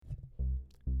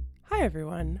Hi,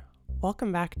 everyone.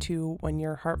 Welcome back to When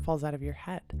Your Heart Falls Out of Your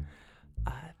Head.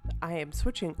 I am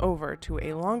switching over to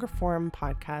a longer form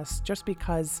podcast just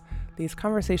because these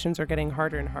conversations are getting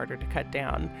harder and harder to cut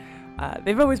down.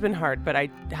 They've always been hard, but I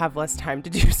have less time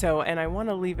to do so, and I want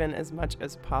to leave in as much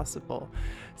as possible.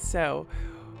 So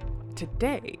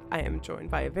today, I am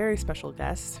joined by a very special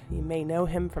guest. You may know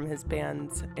him from his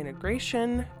bands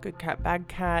Ingrassia, Good Cat, Bad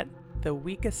Cat, The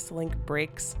Weakest Link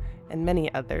Breaks, and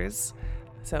many others.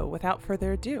 So without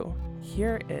further ado,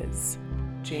 here is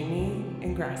Jamie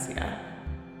Ingrassia.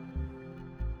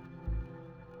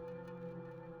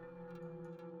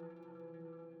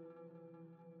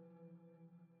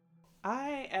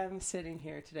 I am sitting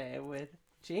here today with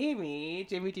Jamie.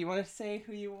 Jamie, do you want to say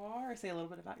who you are or say a little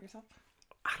bit about yourself?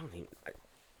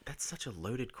 That's such a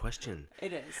loaded question.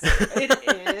 It is.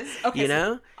 It is. Okay, You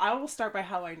know? So I will start by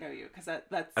how I know you, because that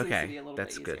seems to be a little bit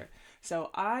easier. Good.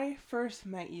 So I first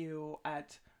met you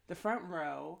at the front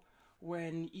row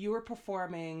when you were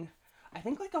performing, I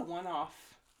think like a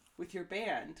one-off with your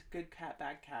band, Good Cat,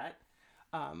 Bad Cat.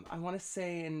 I want to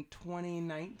say in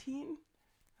 2019.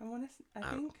 I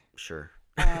think. Sure.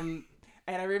 And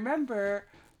I remember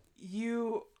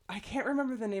I can't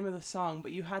remember the name of the song,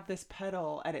 but you had this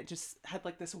pedal and it just had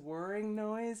like this whirring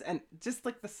noise, and just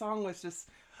like the song was just,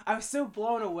 I was so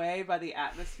blown away by the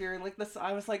atmosphere and like this,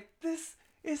 I was like, this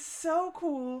is so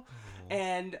cool. Oh.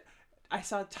 And I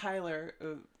saw Tyler,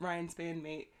 Ryan's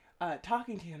bandmate,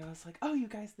 talking to you, and I was like, oh, you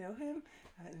guys know him?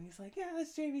 And he's like, yeah,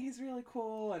 that's Jamie, he's really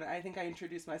cool. And I think I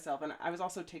introduced myself, and I was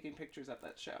also taking pictures at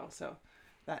that show, so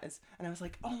that is, and I was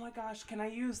like, oh my gosh, can I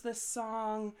use this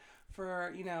song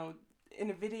for, in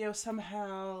a video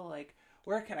somehow? Like,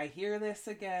 where can I hear this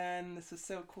again? This is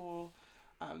so cool.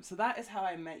 So that is how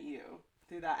I met you,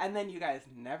 through that. And then you guys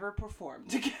never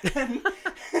performed again.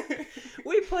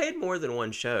 We played more than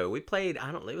one show. We played,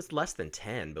 it was less than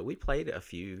 10, but we played a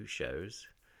few shows.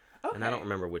 Okay. And I don't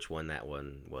remember which one that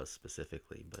one was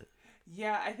specifically, but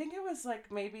yeah, I think it was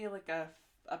like maybe like a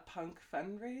punk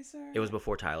fundraiser. It was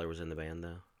before Tyler was in the band,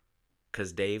 though,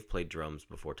 because Dave played drums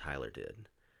before Tyler did.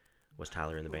 Was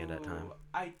Tyler in the band at that time?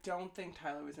 I don't think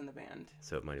Tyler was in the band.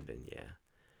 So it might have been, yeah.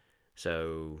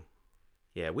 So,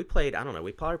 yeah, we played, I don't know,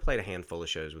 we probably played a handful of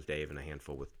shows with Dave and a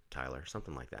handful with Tyler,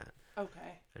 something like that.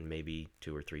 Okay. And maybe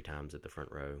 2 or 3 times at the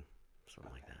front row,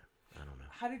 something like that. I don't know.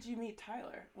 How did you meet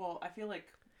Tyler? Well, I feel like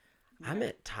I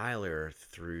met Tyler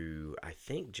through, I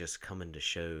think, just coming to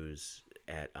shows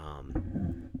at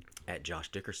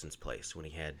Josh Dickerson's place when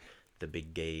he had the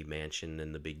big gay mansion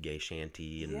and the big gay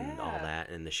shanty and all that.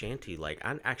 And the shanty, like,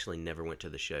 I actually never went to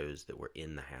the shows that were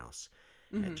in the house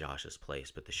at Josh's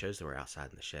place, but the shows that were outside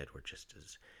in the shed were just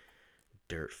as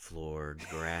dirt floor,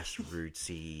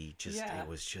 grassrootsy. It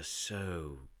was just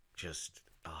so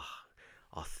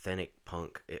authentic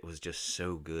punk. It was just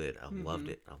so good. I loved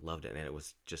it. And it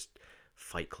was just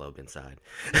Fight Club inside.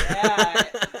 Yeah,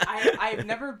 I've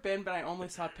never been, but I only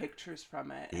saw pictures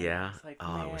from it. Yeah. It was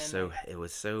like, it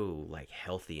was so like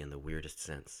healthy in the weirdest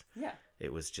sense. Yeah.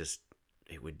 It was just,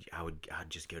 I'd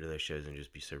just go to those shows and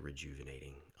just be so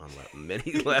rejuvenating on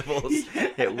many levels. Yeah.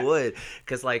 It would,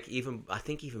 because like I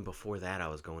think even before that I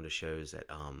was going to shows at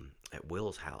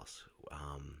Will's house.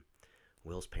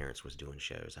 Will's parents was doing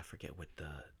shows. I forget what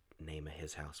the name of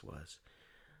his house was.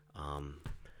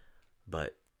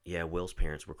 But yeah, Will's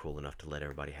parents were cool enough to let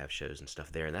everybody have shows and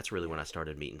stuff there. And that's really when I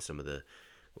started meeting some of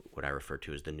what I refer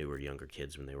to as the newer, younger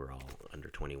kids when they were all under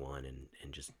 21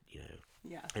 and just,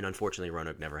 Yeah. And unfortunately,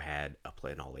 Roanoke never had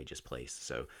an all ages place.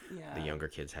 So the younger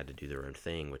kids had to do their own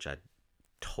thing, which I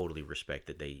totally respect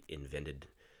that they invented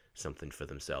something for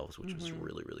themselves, which was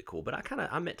really, really cool. But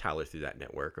I met Tyler through that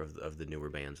network of the newer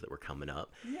bands that were coming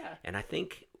up. Yeah. And I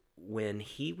think when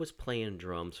he was playing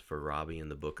drums for Robbie and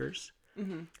the Bookers,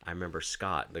 I remember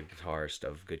Scott, the guitarist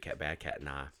of Good Cat, Bad Cat, and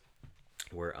I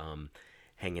were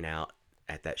hanging out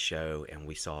at that show, and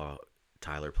we saw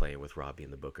Tyler playing with Robbie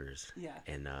and the Bookers. Yeah.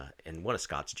 And one of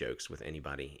Scott's jokes with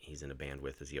anybody he's in a band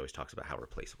with is he always talks about how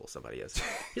replaceable somebody is.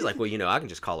 He's like, well, I can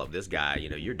just call up this guy,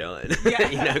 you're done.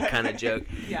 Yeah. Kind of joke.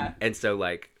 Yeah. And so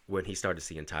like when he started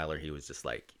seeing Tyler, he was just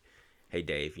like, hey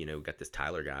Dave, we got this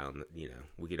Tyler guy on,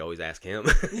 we could always ask him.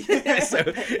 So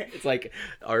it's like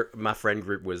my friend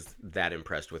group was that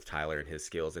impressed with Tyler and his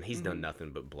skills, and he's done nothing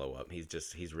but blow up. He's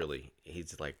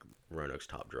like Roanoke's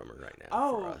top drummer right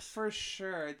now for us. For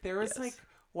sure. There was like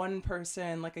one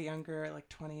person, like a younger, like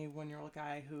 21-year-old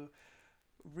guy who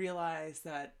realized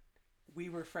that we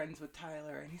were friends with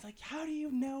Tyler, and he's like, how do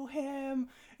you know him?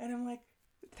 And I'm like,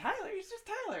 Tyler, he's just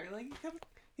Tyler. Like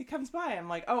he comes by. I'm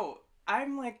like, oh,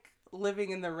 I'm like living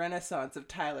in the renaissance of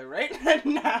Tyler right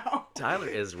now. Tyler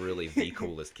is really the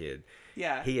coolest kid.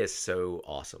 Yeah. He is so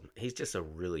awesome. He's just a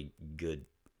really good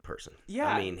person. I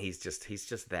Yeah. mean, he's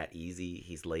just that easy.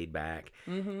 He's laid back.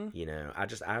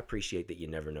 Mm-hmm. I appreciate that you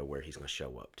never know where he's going to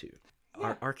show up to.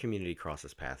 Yeah. Our community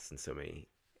crosses paths in so many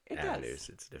It avenues. does.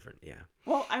 It's different. Yeah.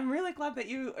 Well, I'm really glad that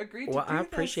you agreed to Well, I do this.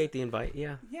 appreciate the invite.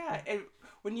 Yeah. Yeah, and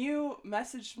when you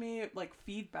messaged me like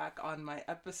feedback on my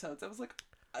episodes, I was like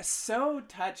so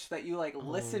touched that you like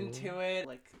listened to it.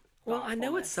 Like, Well, I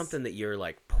know it's thoughtfulness. something that you're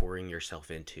like pouring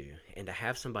yourself into, and to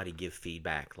have somebody give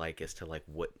feedback like as to like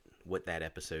what that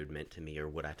episode meant to me or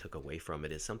what I took away from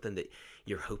it is something that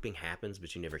you're hoping happens,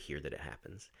 but you never hear that it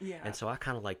happens. Yeah. And so I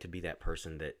kind of like to be that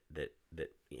person that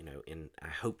and I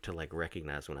hope to like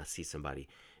recognize when I see somebody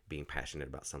being passionate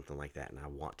about something like that, and I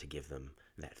want to give them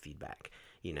that feedback,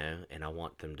 and I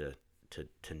want them to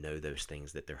know those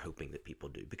things that they're hoping that people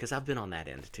do, because I've been on that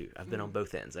end too. I've been on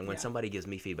both ends, and when somebody gives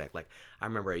me feedback, like I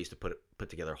remember I used to put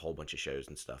together a whole bunch of shows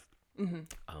and stuff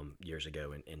years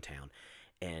ago in town,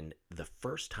 and the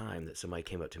first time that somebody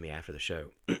came up to me after the show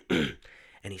and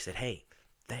he said, "Hey,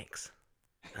 thanks,"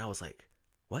 and I was like,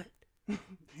 "What?"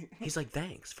 He's like,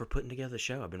 "Thanks for putting together the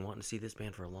show. I've been wanting to see this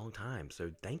band for a long time,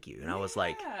 so thank you." And I was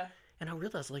like, and I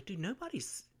realized, like, dude,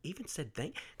 nobody's even said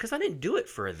thank, because I didn't do it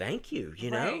for a thank you,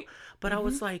 Right. But I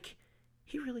was like,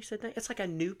 he really said thank. It's like I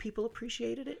knew people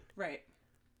appreciated it, Right.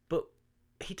 but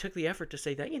he took the effort to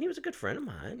say thank you, and he was a good friend of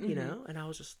mine, and I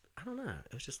was just, I don't know,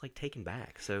 it was just like taken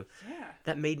back. So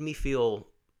that made me feel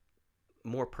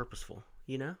more purposeful,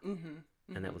 and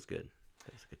that was good.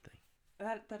 That was a good thing.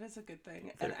 That is a good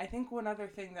thing. And I think one other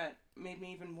thing that made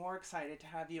me even more excited to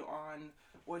have you on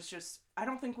was just, I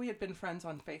don't think we had been friends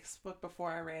on Facebook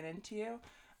before I ran into you.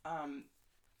 And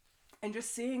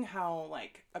just seeing how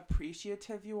like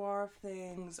appreciative you are of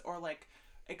things, or like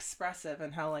expressive,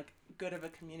 and how like good of a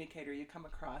communicator you come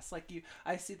across. Like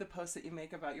I see the posts that you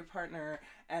make about your partner,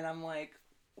 and I'm like,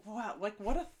 wow, like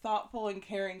what a thoughtful and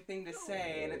caring thing to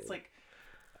say. And it's like,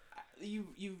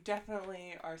 you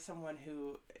definitely are someone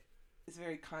who is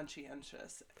very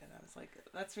conscientious, and I was like,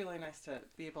 that's really nice to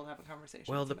be able to have a conversation.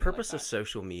 Well, with the somebody like purpose that. of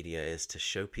social media is to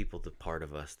show people the part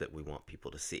of us that we want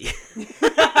people to see.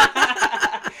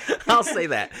 I'll say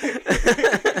that.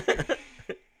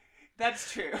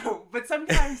 That's true, but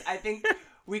sometimes I think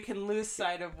we can lose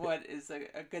sight of what is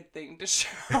a good thing to show.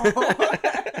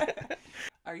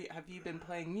 Have you been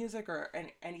playing music or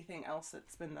anything else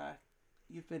that's been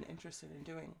you've been interested in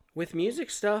doing? With music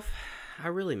stuff, I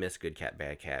really miss Good Cat,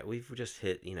 Bad Cat. We've just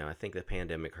hit, I think the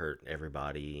pandemic hurt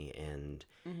everybody, and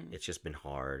it's just been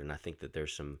hard. And I think that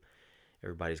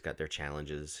everybody's got their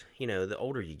challenges. The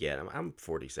older you get, I'm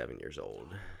 47 years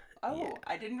old. Oh, yeah.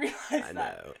 I didn't realize that. I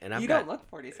know. And you don't look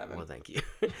 47. Well, thank you.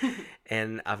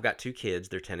 And I've got 2 kids.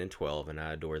 They're 10 and 12, and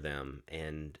I adore them.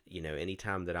 And,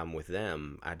 anytime that I'm with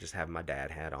them, I just have my dad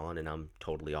hat on, and I'm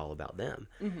totally all about them,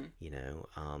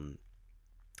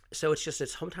 So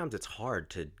sometimes it's hard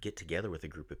to get together with a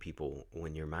group of people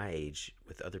when you're my age,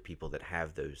 with other people that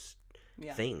have those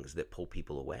things that pull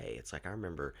people away. It's like, I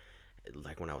remember,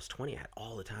 like when I was 20, I had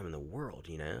all the time in the world,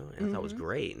 and I thought it was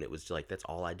great. And it was like, that's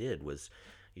all I did was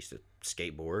used to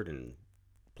skateboard and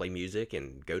play music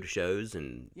and go to shows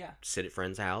and sit at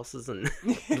friends' houses and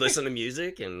listen to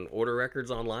music and order records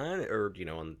online or,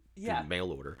 on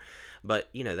mail order. But,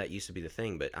 that used to be the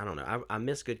thing. But I don't know. I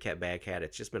miss Good Cat, Bad Cat.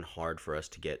 It's just been hard for us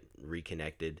to get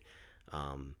reconnected.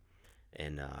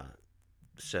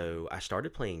 So I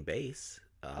started playing bass,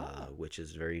 which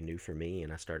is very new for me.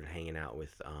 And I started hanging out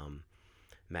with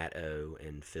Matt O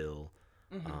and Phil.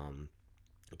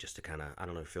 Just to kind of, I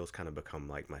don't know, Phil's kind of become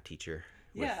like my teacher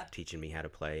with teaching me how to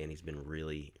play. And he's been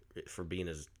really, for being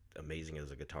as amazing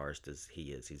as a guitarist as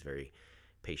he is, he's very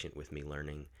patient with me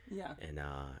learning. Yeah.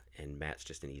 And Matt's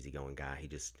just an easygoing guy. He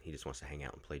just wants to hang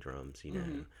out and play drums,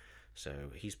 So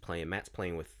Matt's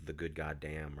playing with The Good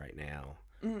Goddamn right now,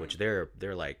 which they're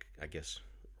like, I guess,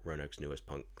 Roanoke's newest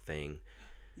punk thing.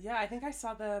 Yeah, I think I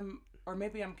saw them, or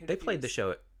maybe I'm confused. They played the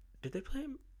show did they play?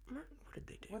 What did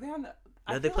they do? Were they on the...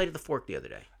 No, they played at the Fork the other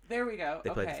day. There we go. They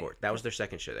played at the Fork. That was their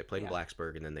second show. They played in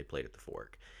Blacksburg, and then they played at the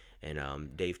Fork.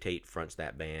 And Dave Tate fronts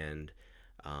that band.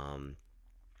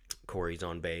 Corey's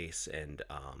on bass, and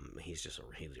he's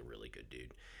a really good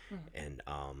dude. And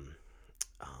oh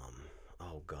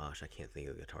gosh, I can't think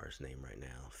of the guitarist's name right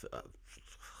now.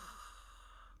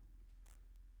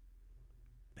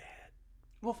 Bad.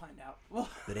 We'll find out.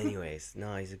 But anyways,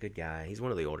 no, he's a good guy. He's one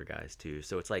of the older guys too.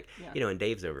 So it's like, and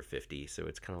Dave's over 50, so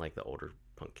it's kind of like the older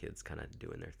punk kids kind of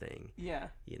doing their thing. Yeah.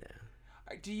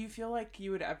 Do you feel like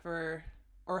you would ever,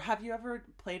 or have you ever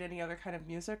played any other kind of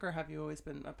music, or have you always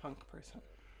been a punk person?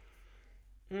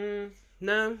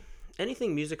 No,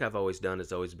 anything music I've always done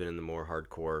has always been in the more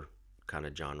hardcore kind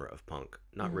of genre of punk.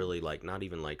 Not really like, not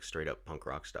even like straight up punk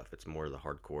rock stuff. It's more the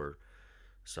hardcore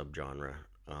subgenre.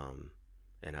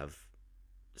 And I've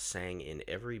sang in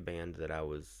every band that I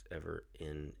was ever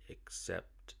in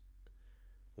except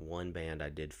one band I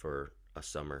did for a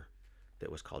summer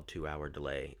that was called 2 Hour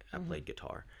Delay. I played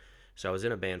guitar. So I was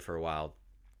in a band for a while.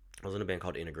 I was in a band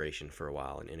called Ingrassia for a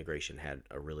while, and Ingrassia had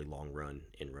a really long run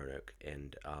in Roanoke,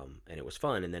 and it was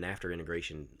fun. And then after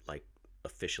Ingrassia, like,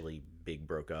 officially big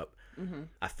broke up,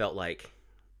 I felt like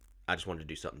I just wanted to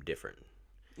do something different.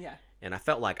 Yeah. And I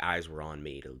felt like eyes were on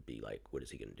me to be like, what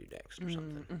is he going to do next or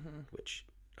something, which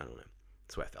I don't know.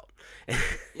 That's what I felt.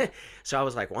 So I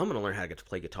was like, well, I'm going to learn how to get to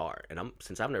play guitar. And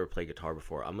since I've never played guitar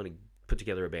before, I'm going to put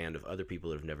together a band of other people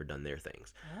that have never done their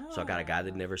things. Oh. So I got a guy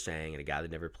that never sang and a guy that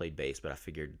never played bass, but I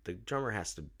figured the drummer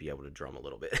has to be able to drum a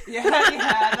little bit.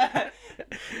 That's...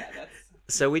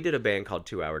 So we did a band called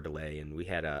 2 Hour Delay, and we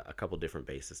had a couple different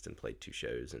bassists and played 2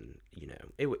 shows, and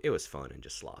it was fun and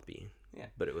just sloppy. Yeah,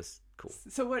 but it was cool.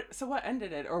 So what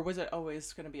ended it, or was it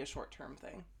always going to be a short-term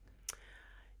thing?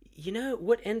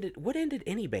 What ended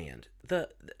any band?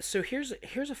 So here's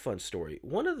a fun story.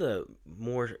 One of the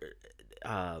more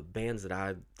bands that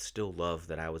I still love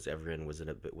that I was ever in was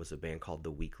a band called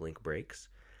the Weak Link Breaks.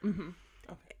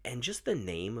 Okay. And just the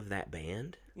name of that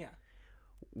band,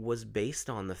 was based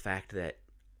on the fact that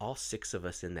all 6 of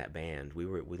us in that band, we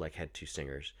like had 2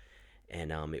 singers,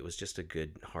 and it was just a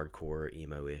good hardcore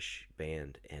emo-ish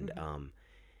band, and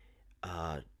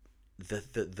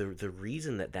the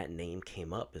reason that name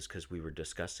came up is because we were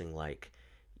discussing, like,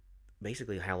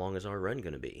 basically how long is our run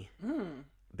going to be,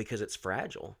 because it's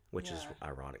fragile, which is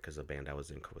ironic because the band I was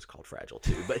in was called Fragile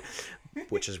too, but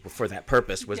which is for that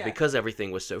purpose, was because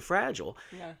everything was so fragile,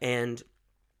 and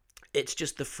it's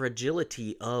just the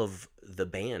fragility of the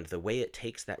band, the way it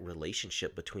takes that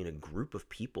relationship between a group of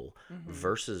people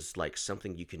versus like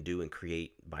something you can do and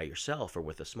create by yourself or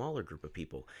with a smaller group of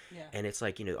people. Yeah. And it's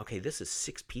like, okay, this is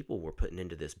 6 people we're putting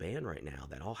into this band right now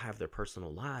that all have their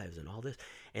personal lives and all this.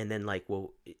 And then, like,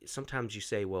 well, sometimes you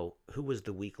say, well, who was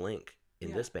the weak link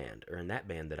in this band or in that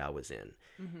band that I was in?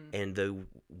 And though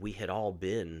we had all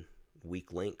been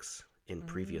weak links in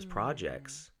previous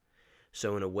projects,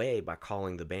 so in a way, by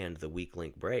calling the band the Weak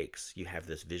Link Breaks, you have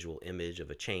this visual image of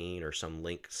a chain or some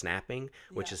link snapping,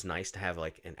 which is nice to have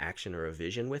like an action or a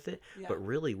vision with it. Yeah. But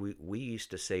really, we used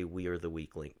to say we are the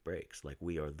Weak Link Breaks, like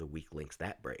we are the weak links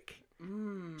that break.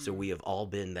 So we have all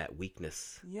been that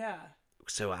weakness. Yeah.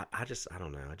 So I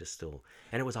don't know. I just still,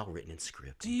 and it was all written in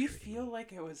script. Do you feel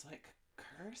like it was like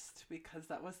cursed because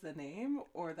that was the name,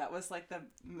 or that was like the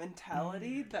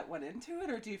mentality that went into it,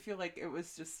 or do you feel like it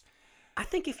was just... I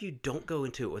think if you don't go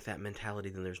into it with that mentality,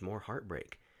 then there's more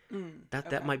heartbreak.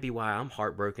 That might be why I'm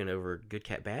heartbroken over Good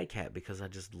Cat, Bad Cat, because I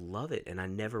just love it, and I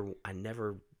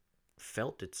never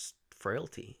felt its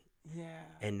frailty. Yeah.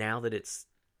 And now that it's,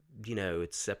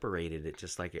 it's separated, it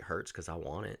just like it hurts because I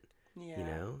want it.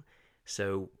 Yeah.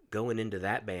 So going into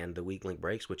that band, the Weak Link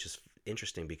Breaks, which is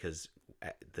interesting because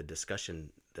the discussion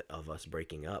of us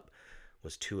breaking up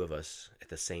was 2 of us at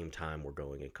the same time were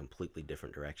going in completely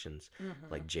different directions.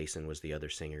 Like Jason was the other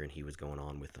singer, and he was going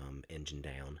on with Engine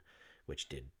Down, which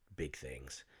did big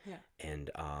things. Yeah. And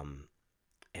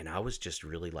I was just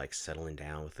really like settling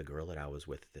down with the girl that I was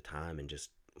with at the time, and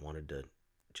just wanted to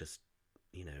just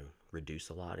reduce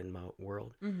a lot in my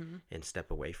world and step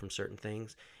away from certain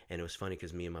things. And it was funny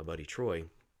because me and my buddy Troy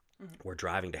were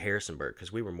driving to Harrisonburg,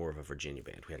 because we were more of a Virginia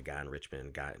band. We had a guy in Richmond,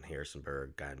 a guy in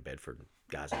Harrisonburg, a guy in Bedford,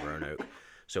 guys in Roanoke.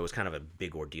 So it was kind of a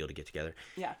big ordeal to get together.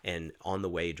 Yeah. And on the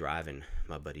way driving,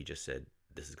 my buddy just said,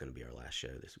 "This is going to be our last show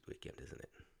this weekend, isn't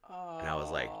it?" Oh. And I was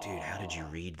like, "Dude, how did you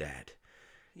read that?"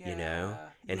 Yeah.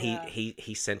 And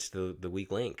he sensed the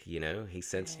weak link, he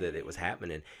sensed that it was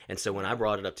happening. And so when I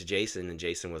brought it up to Jason, and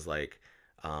Jason was like,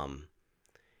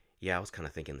 yeah, I was kind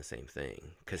of thinking the same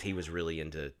thing, because he was really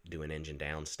into doing Engine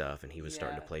Down stuff, and he was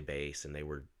starting to play bass, and they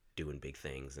were doing big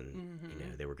things, and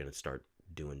they were going to start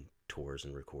doing tours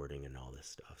and recording and all this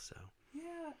stuff. So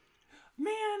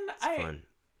man, it's fun.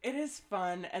 It is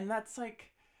fun, and that's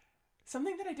like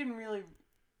something that I didn't really...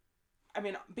 I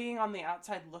mean, being on the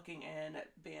outside looking in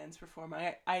at bands perform,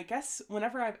 I guess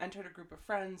whenever I've entered a group of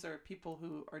friends or people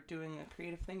who are doing a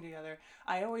creative thing together,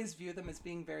 I always view them as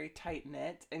being very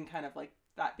tight-knit, and kind of like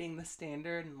that being the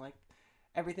standard, and like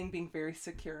everything being very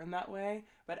secure in that way.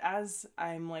 But as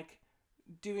I'm like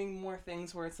doing more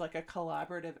things where it's like a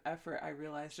collaborative effort, I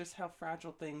realize just how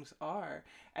fragile things are.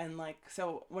 And like,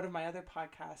 so one of my other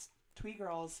podcasts, Twee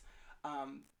Girls,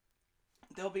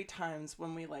 there'll be times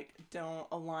when we like don't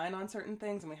align on certain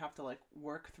things, and we have to like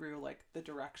work through like the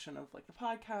direction of like the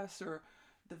podcast or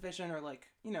the vision, or like,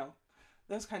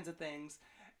 those kinds of things,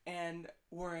 and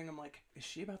worrying. I'm like, is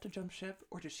she about to jump ship,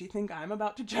 or does she think I'm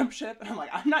about to jump ship? And I'm like,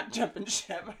 I'm not jumping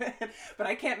ship, but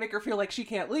I can't make her feel like she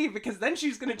can't leave, because then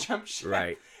she's gonna jump ship.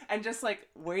 Right. And just like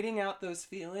waiting out those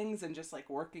feelings and just like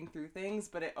working through things.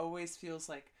 But it always feels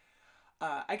like,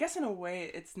 I guess in a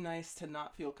way it's nice to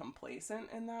not feel complacent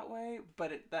in that way,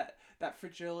 but that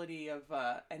fragility of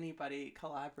anybody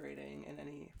collaborating in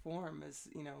any form is,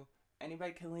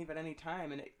 anybody can leave at any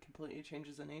time, and it completely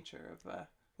changes the nature of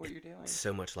what you're doing.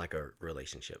 So much like a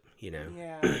relationship,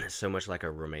 Yeah. so much like a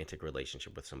romantic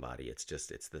relationship with somebody. It's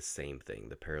the same thing.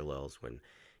 The parallels when,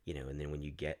 and then when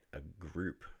you get a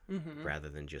group rather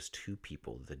than just two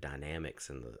people, the dynamics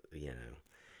and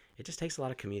it just takes a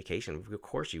lot of communication. Of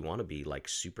course, you want to be like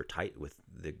super tight with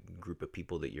the group of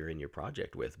people that you're in your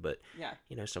project with, but Yeah.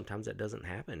 Sometimes that doesn't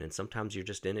happen, and sometimes you're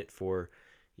just in it for,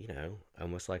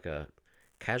 almost like a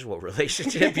casual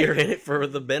relationship. You're in it for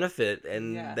the benefit,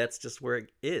 and Yeah. that's just where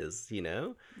it is,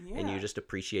 Yeah. and you just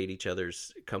appreciate each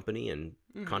other's company and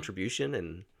contribution,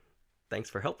 and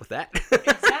thanks for help with that.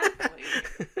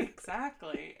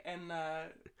 Exactly. And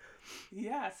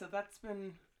so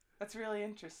that's really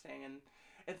interesting, and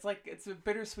it's like, it's a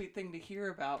bittersweet thing to hear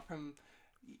about from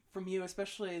you,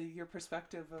 especially your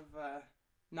perspective of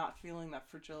not feeling that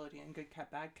fragility and good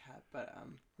cat bad cat, but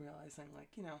realizing, like,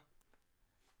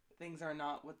 things are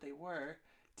not what they were.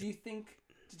 Did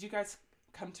you guys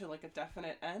come to like a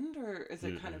definite end, or is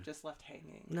it kind of just left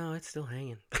hanging? No, it's still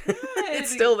hanging. Good.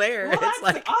 It's still there. Well, It's that's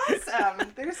like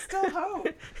awesome. There's still hope.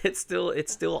 It's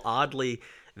still oddly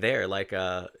there, like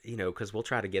because we'll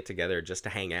try to get together just to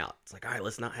hang out. It's like, all right,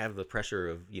 let's not have the pressure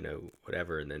of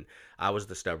whatever. And then I was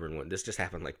the stubborn one. This just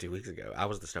happened like 2 weeks ago. I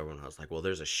was the stubborn one. I was like, well,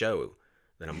 there's a show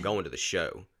that I'm going to the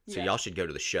show, so y'all should go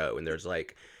to the show. And there's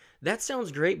like, that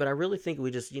sounds great, but I really think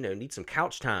we just need some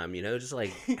couch time, just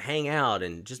like hang out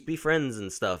and just be friends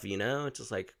and stuff. It's just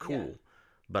like, cool,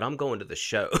 but I'm going to the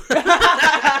show.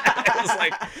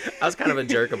 I was kind of a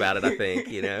jerk about it, I think,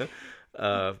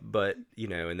 but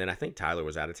and then I think Tyler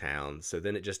was out of town, so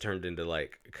then it just turned into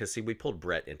like, because see, we pulled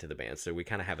Brett into the band, so we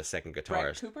kind of have a second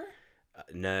guitarist. Brett Cooper?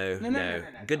 No,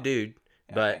 good dude,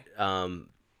 but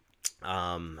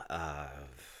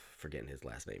forgetting his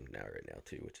last name right now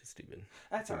too, which is stupid.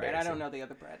 That's all right. I don't know the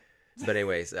other Brett. But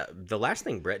anyways, the last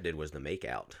thing Brett did was the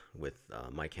Makeout with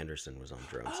Mike Henderson was on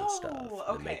drums and stuff.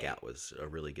 Okay. The Makeout was a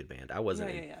really good band. I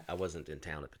wasn't in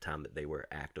town at the time that they were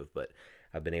active, but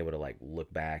I've been able to like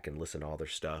look back and listen to all their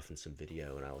stuff and some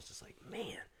video, and I was just like,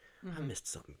 man, I missed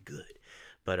something good.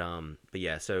 But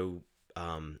yeah, so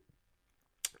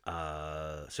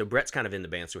Brett's kind of in the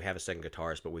band, so we have a second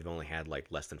guitarist, but we've only had like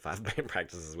less than 5 band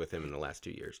practices with him in the last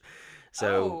 2 years.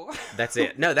 So that's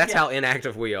it. No, that's how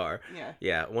inactive we are.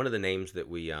 Yeah. One of the names that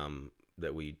we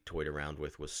toyed around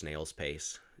with was Snail's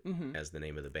Pace as the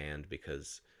name of the band,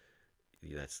 because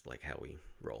that's like how we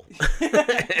roll.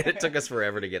 It took us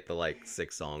forever to get the like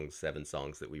 7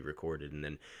 songs that we recorded, and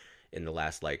then in the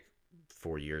last like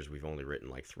 4 years we've only written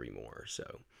like 3 more.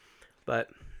 So, but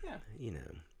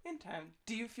in time.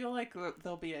 Do you feel like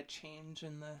there'll be a change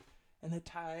in the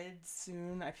tides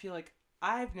soon? I feel like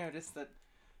I've noticed that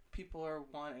people are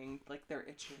wanting, like, they're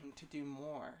itching to do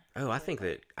more. Oh, I think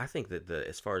that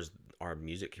as far as our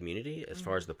music community, as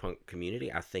far as the punk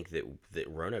community, I think that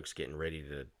Roanoke's getting ready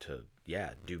to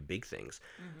do big things.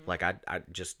 Like I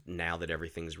just, now that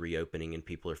everything's reopening and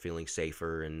people are feeling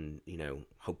safer, and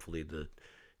hopefully the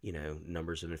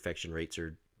numbers of infection rates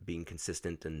are being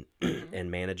consistent and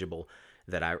and manageable,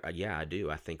 that I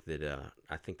do. I think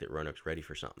that Roanoke's ready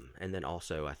for something. And then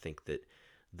also I think that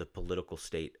the political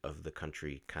state of the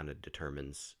country kind of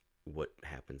determines what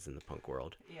happens in the punk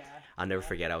world. Yeah. I'll never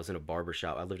forget, I was in a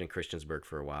barbershop. I lived in Christiansburg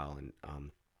for a while,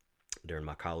 and during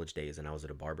my college days, and I was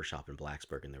at a barbershop in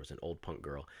Blacksburg, and there was an old punk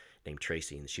girl named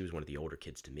Tracy, and she was one of the older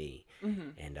kids to me.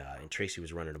 And Tracy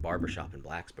was running a barbershop in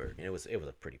Blacksburg, and it was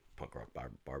a pretty punk rock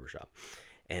barbershop.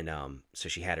 And so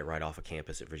she had it right off of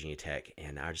campus at Virginia Tech,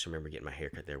 and I just remember getting my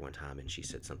haircut there one time, and she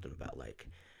said something about like,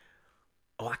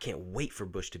 oh, I can't wait for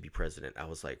Bush to be president. I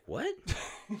was like, what?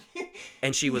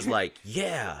 And she was like,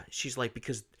 yeah. She's like,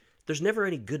 because there's never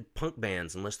any good punk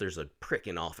bands unless there's a prick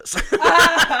in office. And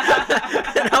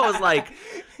I was like,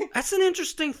 that's an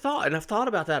interesting thought. And I've thought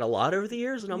about that a lot over the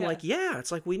years. And I'm like, yeah,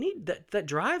 it's like we need that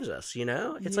drives us,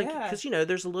 It's like, because,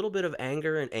 there's a little bit of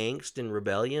anger and angst and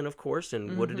rebellion, of course,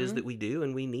 and what it is that we do.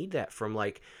 And we need that from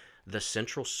like the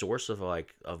central source of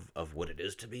like of what it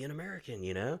is to be an American,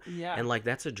 Yeah. And like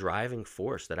that's a driving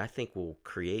force that I think will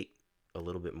create a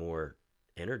little bit more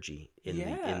energy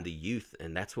in the youth,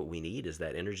 and that's what we need, is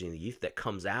that energy in the youth that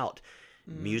comes out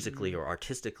musically or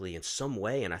artistically in some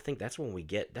way. And I think that's when we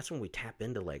tap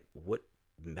into like what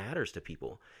matters to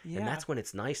people. And Yeah. that's when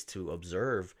it's nice to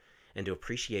observe and to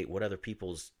appreciate what other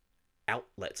people's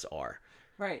outlets are,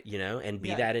 Right. and be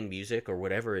Yeah. that in music or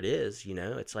whatever it is.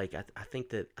 It's like I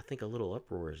think a little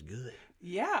uproar is good.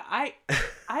 Yeah,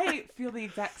 I feel the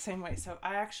exact same way. So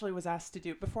I actually was asked to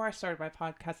do before I started my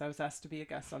podcast. I was asked to be a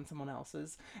guest on someone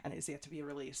else's, and it's yet to be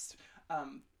released.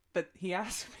 But he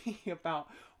asked me about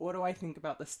what do I think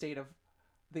about the state of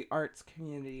the arts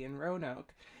community in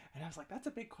Roanoke, and I was like, that's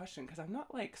a big question because I'm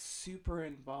not like super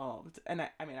involved, and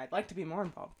I mean, I'd like to be more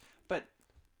involved, but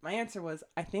my answer was,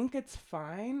 I think it's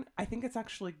fine. I think it's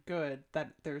actually good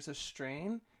that there's a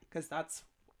strain because that's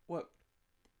what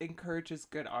encourages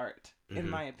good art in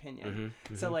my opinion.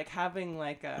 So like having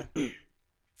like a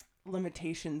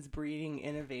limitations breeding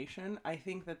innovation, I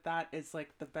think that is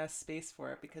like the best space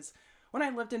for it because when I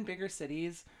lived in bigger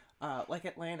cities like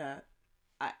Atlanta,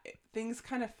 things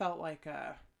kind of felt like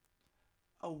a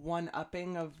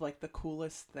one-upping of like the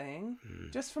coolest thing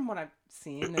just from what I've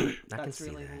seen, and that's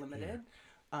really limited.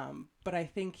 But I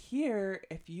think here,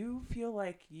 if you feel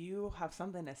like you have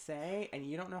something to say and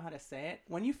you don't know how to say it,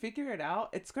 when you figure it out,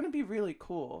 it's going to be really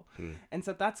cool. And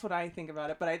so that's what I think about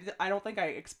it. But I don't think I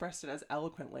expressed it as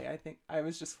eloquently. I think I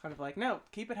was just kind of like, no,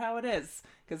 keep it how it is.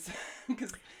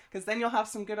 Because then you'll have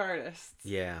some good artists.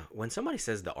 Yeah. When somebody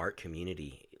says the art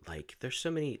community, like there's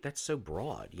so many, that's so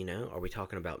broad, Are we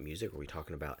talking about music? Are we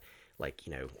talking about like,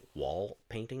 wall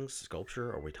paintings,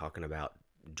 sculpture? Are we talking about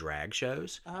drag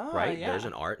shows, right? Yeah. There's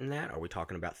an art in that. Are we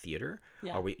talking about theater?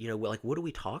 Yeah. Are we, like, what are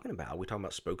we talking about? Are we talking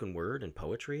about spoken word and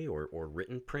poetry or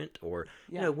written print or,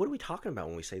 what are we talking about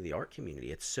when we say the art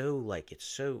community? It's so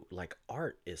like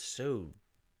art is so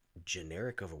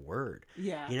generic of a word.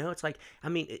 Yeah. It's like, I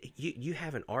mean, we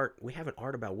have an art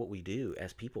about what we do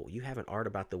as people. You have an art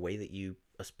about the way that you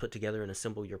put together and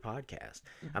assemble your podcast.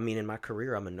 I mean, in my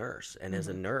career, I'm a nurse, and as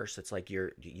a nurse, it's like you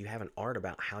have an art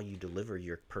about how you deliver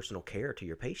your personal care to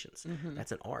your patients.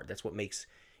 That's an art. That's what makes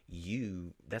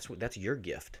you. That's your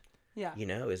gift. Yeah.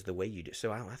 Is the way you do.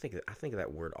 So I think of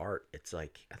that word art. It's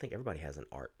like I think everybody has an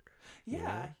art.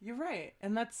 Yeah, you're right,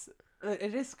 and that's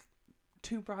it is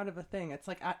too broad of a thing. It's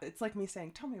like me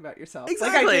saying, "Tell me about yourself."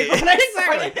 Exactly. Like I did when I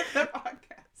started the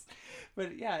podcast.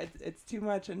 But yeah, it's too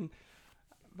much,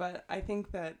 but I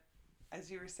think that as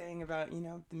you were saying about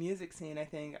the music scene, I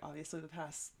think obviously the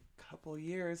past couple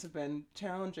years have been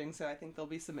challenging. So I think there'll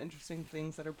be some interesting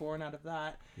things that are born out of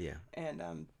that. Yeah.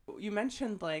 And you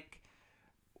mentioned like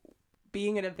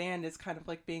being in a band is kind of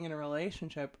like being in a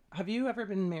relationship. Have you ever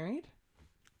been married?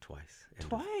 Twice.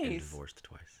 Twice. And divorced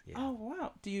twice. Yeah. Oh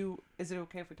wow. Is it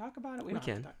okay if we talk about it? We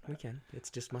can. It's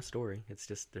just my story. It's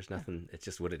just there's nothing. It's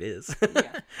just what it is.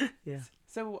 Yeah. Yeah.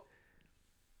 So,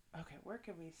 okay, where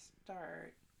can we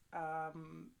start?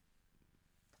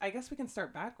 I guess we can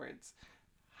start backwards.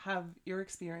 Have your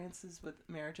experiences with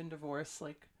marriage and divorce,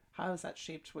 like, how has that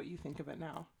shaped what you think of it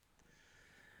now?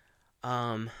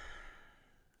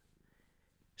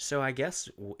 So I guess,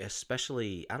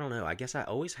 especially, I don't know, I guess I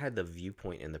always had the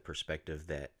viewpoint and the perspective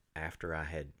that after I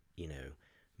had,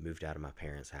 moved out of my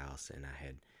parents' house and I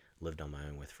had lived on my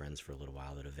own with friends for a little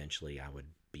while, that eventually I would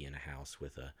be in a house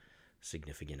with a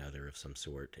significant other of some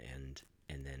sort, and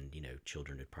then,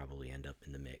 children would probably end up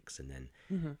in the mix. And then,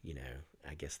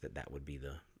 I guess that would be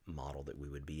the model that we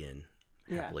would be in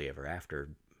happily ever after,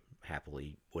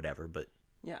 happily whatever, but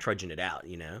trudging it out,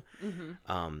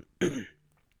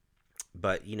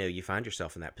 But, you find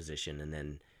yourself in that position, and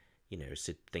then,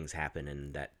 things happen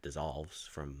and that dissolves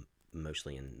from,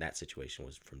 mostly in that situation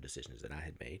was from decisions that I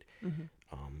had made.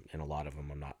 And a lot of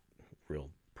them I'm not real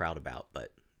proud about,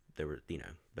 but there were,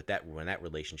 but when that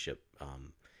relationship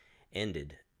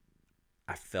ended,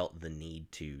 I felt the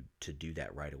need to do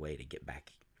that right away, to get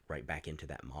right back into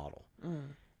that model.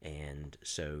 And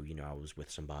so, I was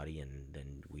with somebody, and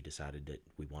then we decided that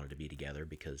we wanted to be together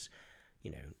because,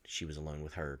 she was alone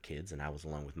with her kids and I was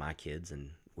alone with my kids,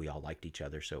 and we all liked each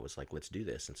other. So it was like, let's do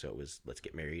this. And so it was, let's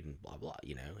get married and blah, blah,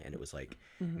 and it was like,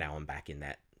 now I'm back in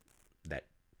that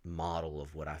model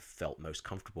of what I felt most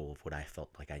comfortable, of what I felt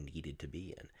like I needed to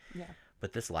be in. Yeah.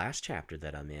 But this last chapter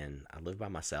that I'm in, I live by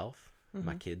myself.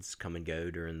 My kids come and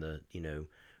go during the,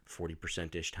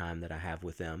 40%-ish time that I have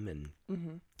with them. And,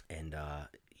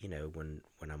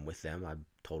 when I'm with them, I'm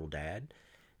total dad.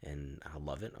 And I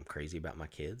love it. I'm crazy about my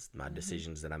kids. My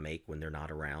decisions that I make when they're not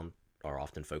around are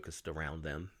often focused around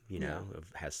them,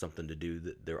 has something to do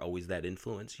that they're always that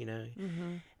influence,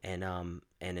 and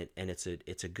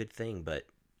it's a good thing, but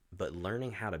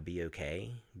learning how to be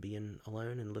okay being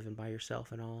alone and living by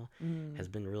yourself and all has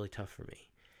been really tough for me.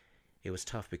 It was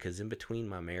tough because in between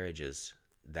my marriages,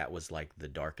 that was like the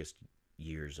darkest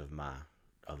years of my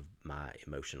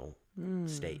emotional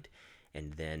state.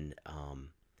 And then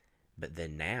but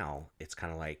then now it's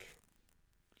kind of like,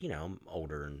 I'm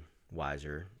older and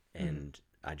wiser, and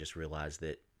I just realized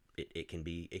that it can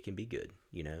be good,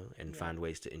 and find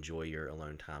ways to enjoy your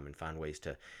alone time, and find ways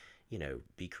to,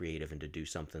 be creative, and to do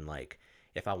something. Like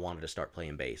if I wanted to start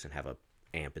playing bass and have a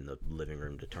amp in the living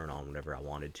room to turn on whenever I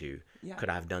wanted to, could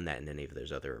I have done that in any of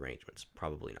those other arrangements?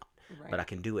 Probably not. Right. But I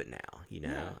can do it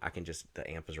now, I can just, the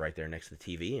amp is right there next to the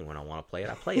TV, and when I want to play it,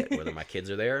 I play it, whether my kids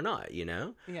are there or not,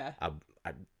 Yeah.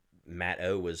 Matt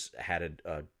O had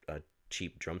a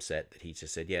cheap drum set that he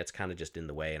just said, it's kind of just in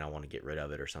the way, and I want to get rid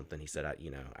of it or something. He said,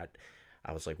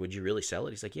 I was like, would you really sell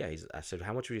it? He's like, yeah. I said,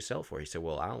 how much would you sell for? He said,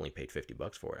 well, I only paid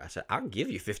 $50 for it. I said, I'll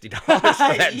give you $50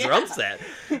 for that drum set.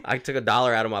 I took $1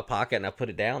 out of my pocket and I put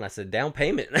it down. I said, down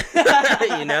payment,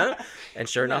 and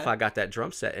sure enough, I got that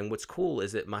drum set. And what's cool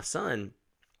is that my son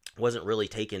wasn't really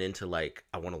taken into like,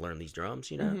 I want to learn these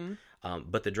drums,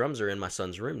 but the drums are in my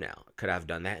son's room now. Could I have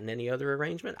done that in any other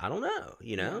arrangement? I don't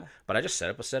know, but I just set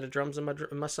up a set of drums in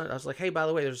my son. I was like, hey, by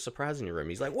the way, there's a surprise in your room.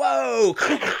 He's like, whoa,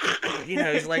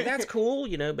 he's like, that's cool,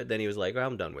 but then he was like, well,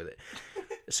 I'm done with it.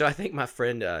 So I think my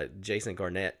friend Jason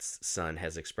Garnett's son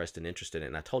has expressed an interest in it,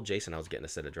 and I told Jason I was getting a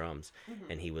set of drums,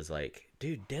 and he was like,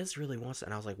 dude, Des really wants it.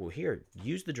 And I was like, well, here,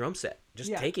 use the drum set.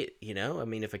 Just take it, I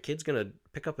mean, if a kid's going to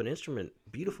pick up an instrument,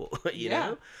 beautiful, you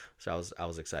know? So I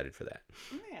was excited for that.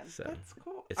 Man, so that's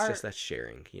cool. It's just that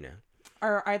sharing,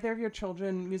 Are either of your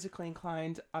children musically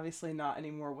inclined? Obviously not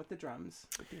anymore with the drums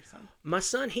with your son. My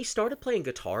son, he started playing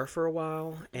guitar for a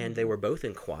while, and they were both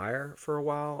in choir for a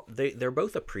while. They're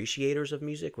both appreciators of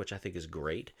music, which I think is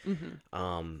great.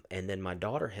 And then my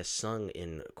daughter has sung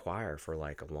in choir for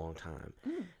like a long time,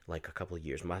 like a couple of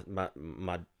years.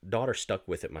 My daughter stuck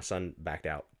with it. My son backed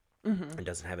out and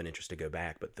doesn't have an interest to go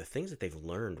back. But the things that they've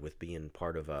learned with being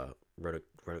part of a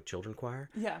Roanoke Children's Choir,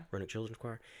 Roanoke Children's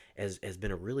Choir, has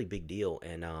been a really big deal.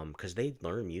 And because they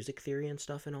learn music theory and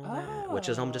stuff and all that, which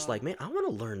is, I'm just like, man, I want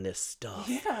to learn this stuff.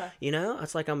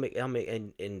 It's like I'm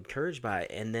encouraged by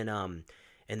it. And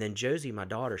then Josie, my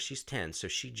daughter, she's 10, so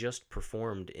she just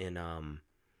performed in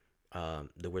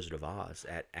The Wizard of Oz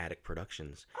at Attic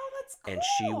Productions. Cool. And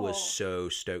she was so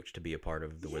stoked to be a part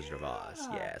of The Wizard of Oz.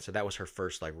 Yeah, so that was her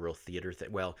first like real theater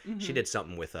thing. Well, she did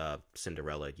something with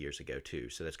Cinderella years ago too.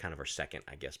 So that's kind of her second,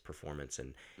 I guess, performance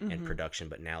and production.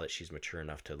 But now that she's mature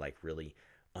enough to like really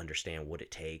understand what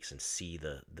it takes and see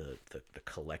the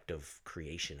collective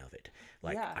creation of it,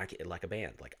 like like a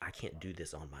band, like I can't do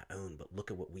this on my own, but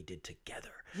look at what we did together.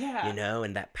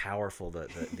 And that powerful the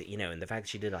and the fact that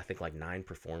she did, I think, like 9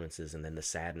 performances, and then the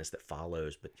sadness that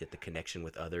follows, but yet the connection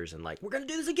with others, and like, we're gonna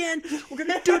do this again, we're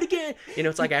gonna do it again.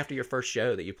 It's like after your first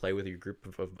show that you play with your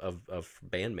group of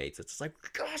bandmates, it's like,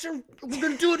 gosh, we're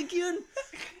gonna do it again.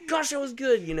 Gosh, that was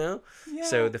good.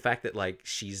 So the fact that like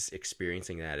she's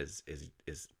experiencing that is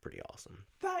pretty awesome.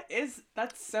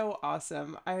 That's so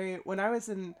awesome. When I was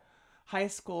in high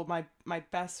school, my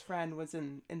best friend was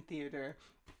in theater,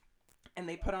 and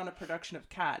they put on a production of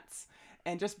Cats,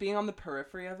 and just being on the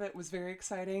periphery of it was very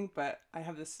exciting. But I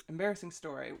have this embarrassing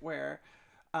story where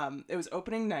it was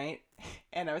opening night,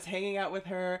 and I was hanging out with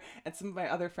her and some of my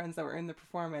other friends that were in the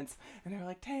performance, and they were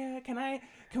like, Taya,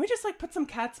 can we just like put some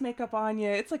Cats makeup on you?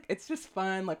 It's just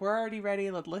fun. Like, we're already ready.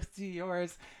 Let's do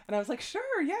yours. And I was like,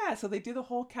 sure, yeah. So they do the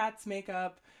whole Cats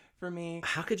makeup for me.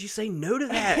 How could you say no to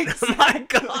that? Exactly. Oh my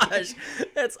gosh,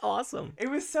 that's awesome. It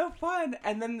was so fun.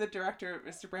 And then the director,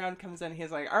 Mr. Brown, comes in.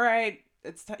 He's like, all right,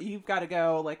 you've got to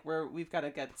go. Like, we've got to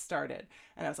get started.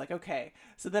 And I was like, okay.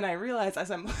 So then I realized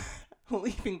as I'm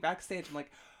leaving backstage, I'm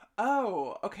like,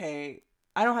 oh, okay,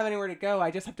 I don't have anywhere to go. I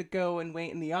just have to go and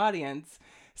wait in the audience.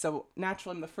 So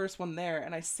naturally, I'm the first one there,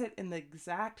 and I sit in the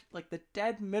exact, like, the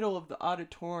dead middle of the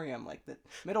auditorium, like the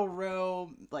middle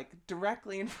row, like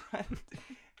directly in front.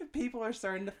 People are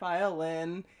starting to file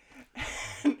in.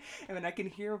 And then I can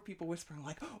hear people whispering,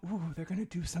 like, ooh, they're going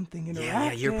to do something interactive.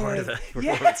 Yeah, you're part of the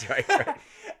performance, right?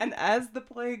 And as the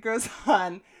play goes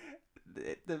on,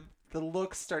 the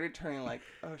looks started turning like,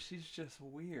 oh, she's just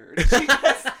weird. She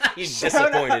just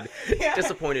disappointed.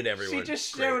 Disappointed everyone. She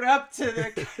just showed up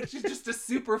she's just a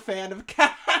super fan of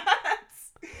Cats.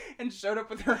 And showed up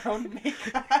with her own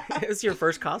makeup. It was your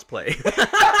first cosplay.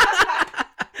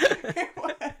 It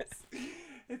was.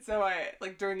 And so I,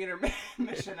 like, during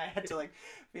intermission, I had to, like,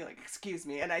 be like, excuse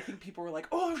me. And I think people were like,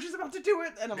 oh, she's about to do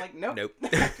it. And I'm like, nope.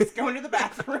 Just go into the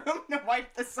bathroom to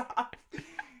wipe this off.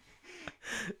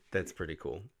 That's pretty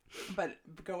cool. But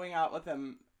going out with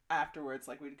them afterwards,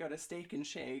 like, we'd go to Steak and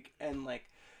Shake, and, like...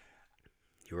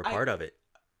 You were part of it.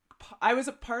 I was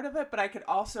a part of it, but I could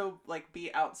also like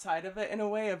be outside of it in a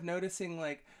way of noticing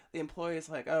like the employees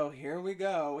like, oh, here we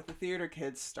go with the theater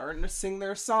kids starting to sing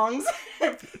their songs,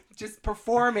 just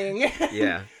performing.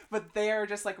 Yeah. But they are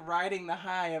just like riding the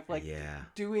high of like Yeah.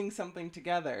 doing something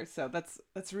together. So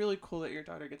that's really cool that your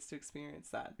daughter gets to experience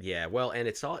that. Yeah, well, and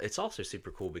it's also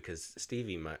super cool because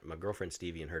Stevie, my girlfriend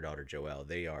Stevie and her daughter Joelle,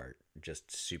 they are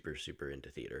just super super into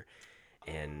theater,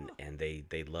 and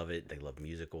they love it. They love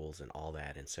musicals and all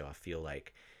that, and so I feel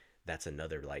like that's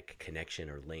another like connection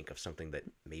or link of something that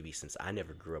maybe since I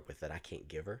never grew up with it, I can't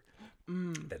give her.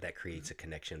 That creates a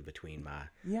connection between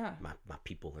Yeah. my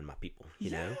people and my people,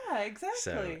 you know? Yeah, exactly.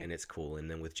 So, and it's cool. And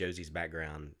then with Josie's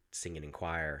background singing in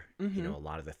choir, you know, a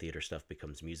lot of the theater stuff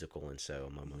becomes musical. And so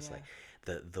I'm almost like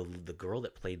the girl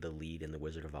that played the lead in The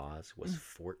Wizard of Oz was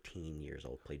 14 years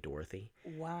old, played Dorothy.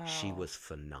 Wow. She was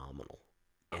phenomenal.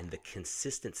 And the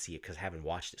consistency, because having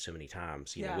watched it so many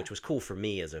times, you know, Yeah. which was cool for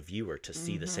me as a viewer to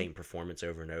see the same performance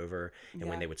over and over. And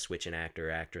when Yeah. they would switch an actor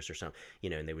or actress or something, you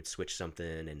know, and they would switch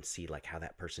something and see like how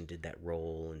that person did that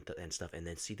role and stuff, and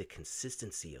then see the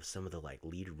consistency of some of the like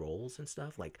lead roles and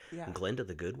stuff, like Yeah. Glinda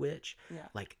the Good Witch. Yeah.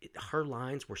 Like her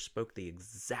lines were spoke the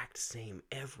exact same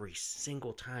every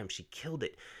single time. She killed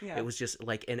it. Yeah. It was just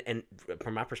like, and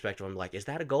from my perspective, I'm like, is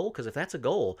that a goal? Because if that's a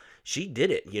goal, she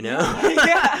did it, you know?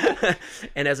 Yeah.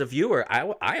 And as a viewer,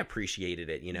 I appreciated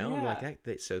it, you know. I'm Yeah.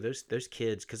 like so those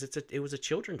kids, because it was a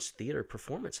children's theater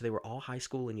performance. So they were all high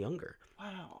school and younger.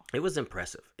 Wow. It was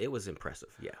impressive.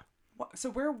 Yeah. So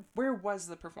where was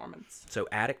the performance? So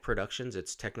Attic Productions,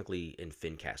 it's technically in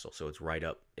Fincastle, so it's right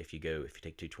up if you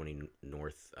take 220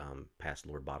 north past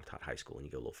Lord Botetourt High School and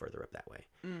you go a little further up that way.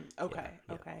 Okay.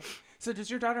 Yeah. Okay. So does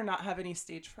your daughter not have any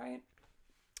stage fright?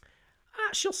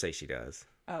 She'll say she does.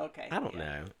 Oh, okay. I don't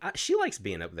know. She likes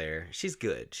being up there. She's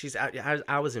good.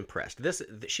 I was impressed.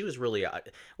 She was really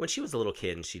when she was a little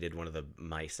kid and she did one of the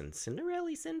mice and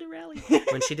Cinderella.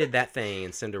 When she did that thing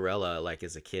in Cinderella, like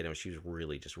as a kid, and she was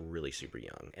really super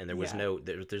young, and there was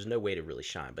there's no way to really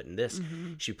shine. But in this,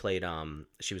 she played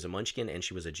she was a munchkin and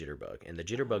she was a jitterbug, and the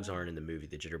jitterbugs aren't in the movie.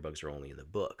 The jitterbugs are only in the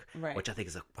book, Right. which I think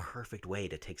is a perfect way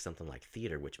to take something like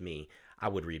theater. Which I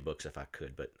would read books if I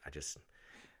could, but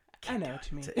I know what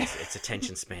you mean. It's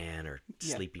attention span or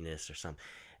sleepiness or something.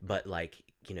 But like,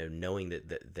 you know, knowing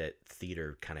that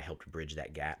theater kind of helped bridge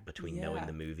that gap between knowing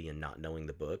the movie and not knowing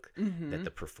the book, that the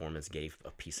performance gave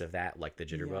a piece of that, like the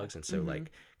jitterbugs. And so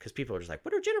like, because people are just like,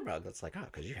 what are jitterbugs? It's like, oh,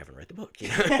 because you haven't read the book, you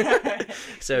know?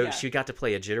 So she got to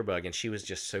play a jitterbug, and she was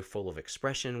just so full of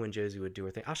expression when Josie would do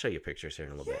her thing. I'll show you pictures here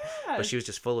in a little bit. But she was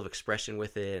just full of expression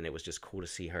with it, and it was just cool to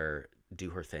see her do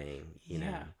her thing, you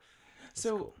know?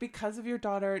 So cool. because of your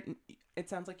daughter, it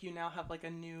sounds like you now have like a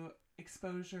new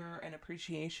exposure and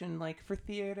appreciation like for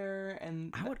theater,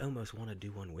 and I would almost want to do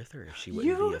one with her if she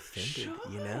wouldn't be offended,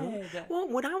 you know? Well,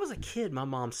 when I was a kid, my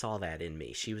mom saw that in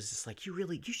me. She was just like,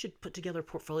 you should put together a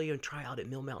portfolio and try out at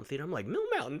Mill Mountain Theater. I'm like, Mill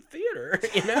Mountain Theater,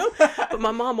 you know? But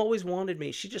my mom always wanted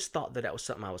me. She just thought that was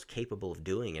something I was capable of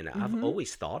doing, and I've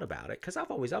always thought about it because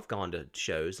I've gone to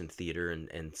shows and theater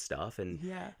and stuff,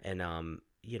 and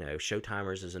you know,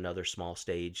 Showtimers is another small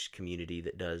stage community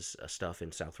that does stuff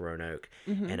in South Roanoke,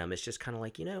 and it's just kind of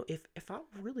like, you know, if I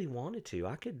really wanted to,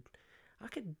 I could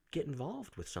get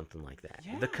involved with something like that.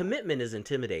 The commitment is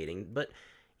intimidating, but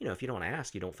you know, if you don't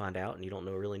ask, you don't find out, and you don't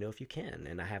really know if you can.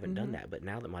 And I haven't done that, but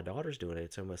now that my daughter's doing it,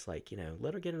 it's almost like, you know,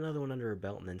 let her get another one under her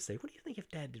belt, and then say, what do you think if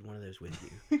Dad did one of those with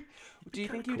you? Do you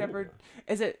think you'd ever?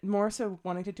 Is it more so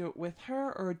wanting to do it with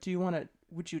her, or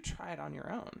would you try it on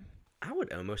your own? I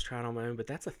would almost try it on my own, but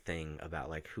that's a thing about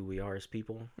like who we are as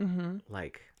people.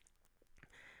 Like,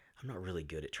 I'm not really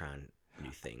good at trying new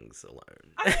things alone.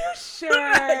 Are you sure?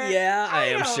 Yeah, I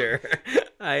am sure.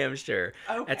 I am sure.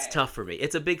 Okay. That's tough for me.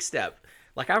 It's a big step.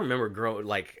 Like I remember growing,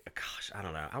 like, gosh, I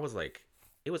don't know. I was like,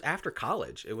 it was after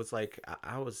college. It was like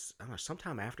I don't know,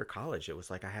 sometime after college. It was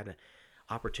like I had an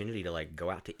opportunity to like go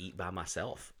out to eat by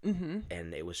myself,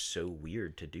 and it was so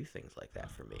weird to do things like that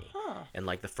for me. And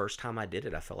like the first time I did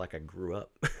it, I felt like I grew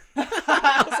up.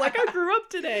 I was like, I grew up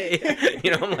today.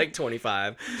 You know, I'm like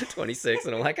 25, 26,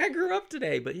 and I'm like, I grew up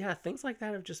today. But yeah, things like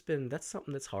that have just been, that's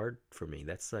something that's hard for me.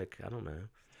 That's like, I don't know.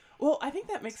 Well, I think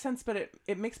that makes sense, but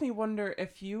it makes me wonder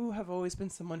if you have always been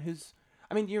someone who's,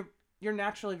 I mean, you're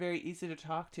naturally very easy to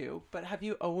talk to, but have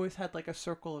you always had like a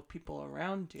circle of people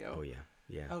around you? Oh yeah.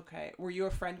 Yeah. Okay. Were you a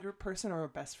friend group person or a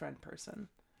best friend person?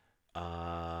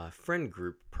 Friend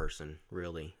group person,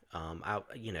 really.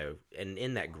 You know, and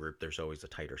in that group, there's always a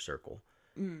tighter circle,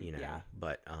 you know,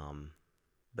 but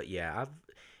yeah,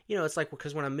 you know, it's like,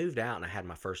 because when I moved out and I had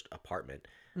my first apartment,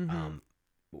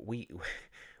 we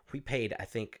paid, I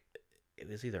think it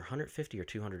was either $150 or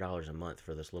 $200 a month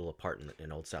for this little apartment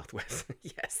in Old Southwest.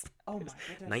 Yes. Oh my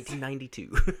goodness. 1992.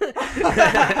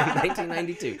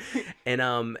 1992.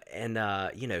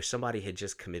 And somebody had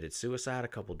just committed suicide a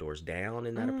couple doors down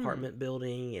in that apartment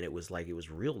building, and it was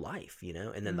real life,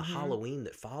 And then the Halloween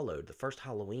that followed, the first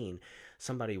Halloween,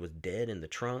 somebody was dead in the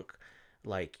trunk.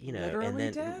 Literally and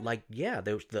then dead?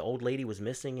 the old lady was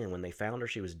missing, and when they found her,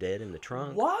 she was dead in the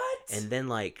trunk. What? And then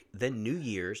New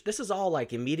Year's, this is all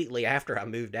immediately after I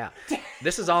moved out.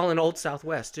 This is all in Old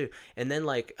Southwest too. And then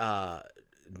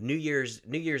New Year's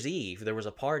Eve, there was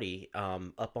a party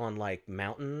up on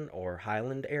Mountain or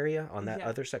Highland area on that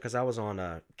other side, because I was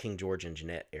on King George and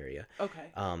Jeanette area.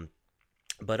 Okay.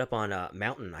 But up on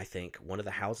Mountain, I think, one of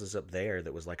the houses up there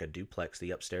that was like a duplex,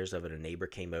 the upstairs of it, a neighbor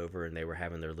came over and they were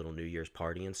having their little New Year's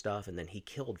party and stuff. And then he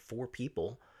killed 4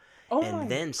 people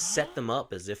and then set them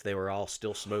up as if they were all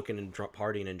still smoking and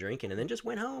partying and drinking, and then just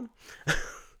went home. And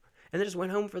then just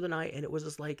went home for the night. And it was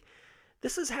just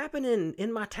this is happening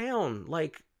in my town,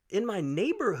 in my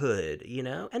neighborhood,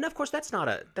 And of course, that's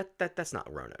not that's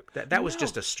not Roanoke. That was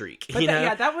just a streak, but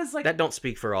that was that don't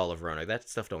speak for all of Roanoke. That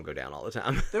stuff don't go down all the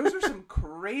time. Those were some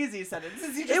crazy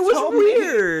sentences you just It was told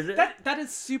weird. Me. That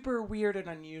is super weird and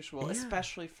unusual,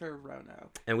 especially for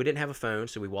Roanoke. And we didn't have a phone,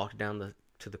 so we walked down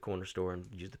to the corner store and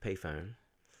used the payphone.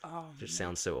 Oh, just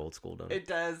sounds so old school, don't it? It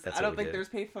does. I don't think there's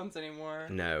payphones anymore.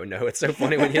 No, it's so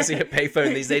funny when you see a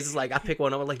payphone these days. It's I pick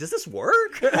one up, I'm like, does this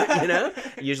work?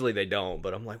 Usually they don't,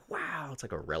 but I'm like, wow, it's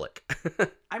like a relic.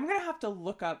 I'm gonna have to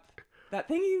look up that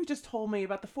thing you just told me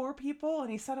about the 4 people and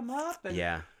he set them up.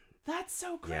 And that's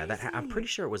so crazy. Yeah, I'm pretty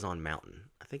sure it was on Mountain.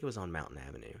 I think it was on Mountain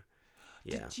Avenue.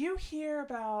 Yeah. Did you hear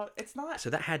about? It's not. So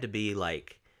that had to be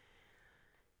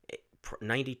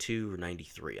 92 or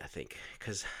 93, I think,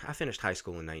 because I finished high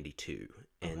school in 92,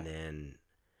 and then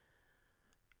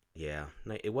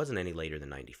it wasn't any later than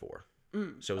 94.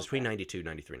 So it was between 92,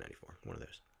 93, 94, one of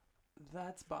those.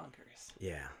 That's bonkers.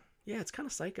 Yeah, it's kind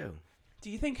of psycho. Do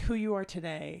you think who you are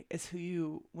today is who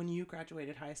you, when you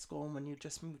graduated high school and when you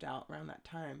just moved out around that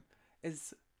time,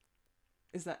 is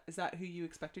that who you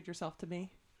expected yourself to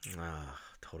be?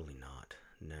 Totally not.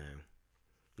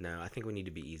 No, I think we need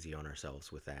to be easy on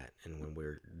ourselves with that. And when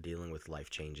we're dealing with life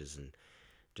changes, and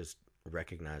just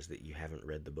recognize that you haven't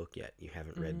read the book yet. You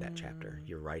haven't read that chapter.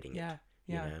 You're writing it.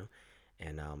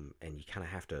 And you kind of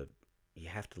have to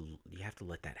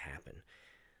let that happen.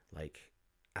 I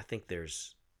think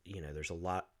there's a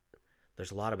lot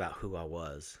about who I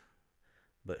was,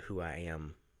 but who I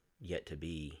am yet to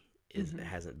be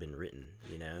hasn't been written,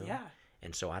 Yeah.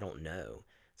 And so I don't know.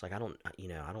 It's I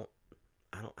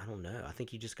don't know. I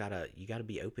think you gotta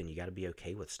be open. You gotta be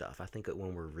okay with stuff. I think that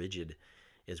when we're rigid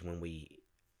is when we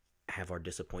have our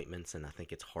disappointments, and I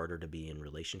think it's harder to be in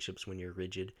relationships when you're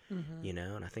rigid,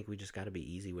 and I think we just gotta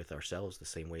be easy with ourselves the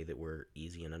same way that we're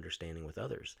easy and understanding with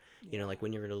others.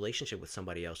 When you're in a relationship with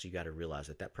somebody else, you gotta realize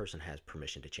that person has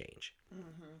permission to change.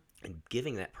 And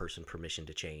giving that person permission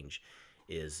to change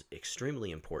is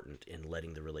extremely important in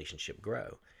letting the relationship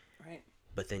grow. Right.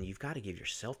 But then you've got to give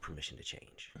yourself permission to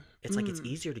change. It's it's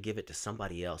easier to give it to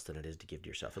somebody else than it is to give to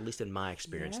yourself. At least in my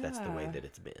experience, that's the way that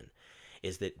it's been.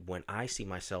 Is that when I see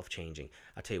myself changing,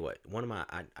 I tell you what, I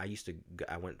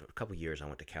went a couple years, I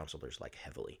went to counselors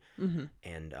heavily.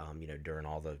 And, during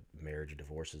all the marriage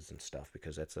divorces and stuff,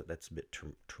 because that's a bit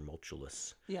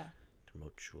tumultuous. Yeah.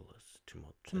 Tumultuous.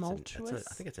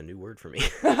 I think it's a new word for me.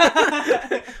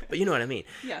 But you know what I mean.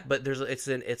 Yeah. But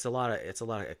it's a lot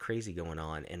of crazy going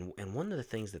on, and one of the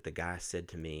things that the guy said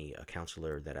to me, a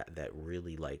counselor that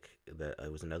really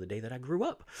it was another day that I grew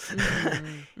up.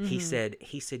 He said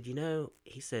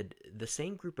the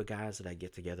same group of guys that I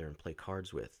get together and play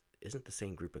cards with isn't the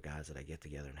same group of guys that I get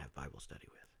together and have Bible study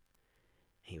with.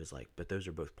 He was like, but those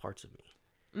are both parts of me.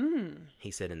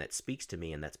 He said, and that speaks to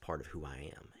me, and that's part of who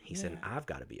I am. He said, and I've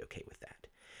got to be okay with that,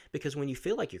 because when you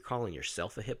feel like you're calling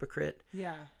yourself a hypocrite,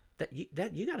 that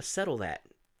you got to settle that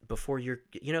before you're,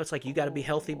 it's you got to be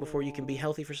healthy before you can be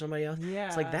healthy for somebody else. Yeah.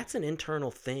 It's that's an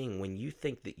internal thing when you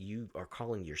think that you are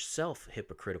calling yourself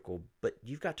hypocritical, but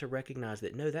you've got to recognize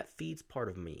that, no, that feeds part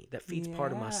of me. That feeds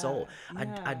part of my soul.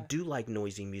 I do like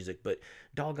noisy music, but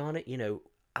doggone it,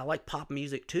 I like pop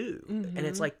music too. And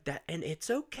it's that, and it's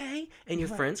okay. And your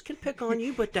friends can pick on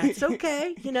you, but that's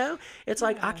okay. It's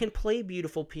I can play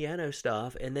beautiful piano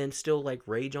stuff and then still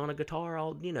rage on a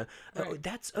guitar.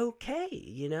 That's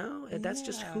okay. That's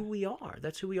just who we are.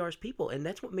 That's who we are as people. And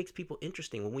that's what makes people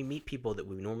interesting when we meet people that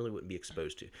we normally wouldn't be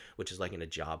exposed to, which is in a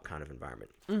job kind of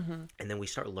environment. And then we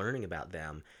start learning about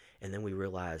them, and then we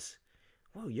realize,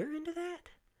 whoa, you're into that?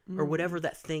 or whatever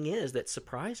that thing is that's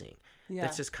surprising. Yeah.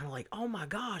 That's just kind of like, oh my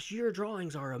gosh, your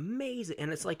drawings are amazing,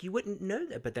 and it's like you wouldn't know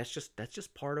that, but that's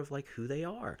just part of like who they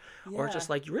are. Or it's Yeah. just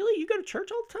like, really, you go to church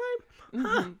all the time?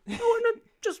 Huh? Mm-hmm. Oh, and I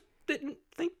just didn't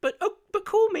think, but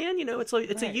cool, man. You know, it's like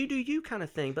it's a Right. you do you kind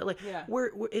of thing. But like, Yeah. we're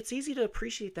it's easy to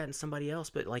appreciate that in somebody else,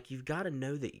 but like you've got to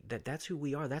know that's who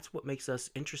we are. That's what makes us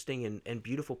interesting and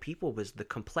beautiful people, was the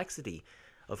complexity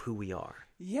of who we are.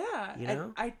 Yeah, You and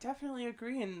know? I definitely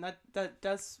agree, and that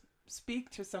does speak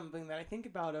to something that I think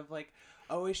about of like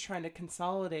always trying to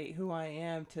consolidate who I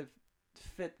am to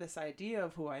fit this idea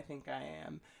of who I think I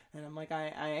am, and I'm like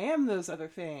I am those other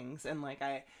things, and like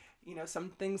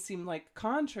some things seem like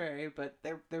contrary, but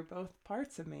they're both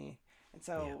parts of me, and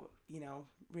so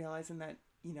realizing that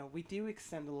we do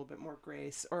extend a little bit more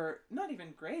grace, or not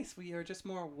even grace, we are just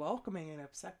more welcoming and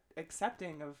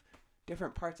accepting of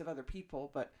different parts of other people,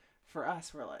 but for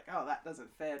us, we're like, oh, that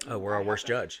doesn't fit. Oh, we're our worst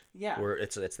judge. Yeah.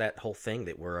 It's that whole thing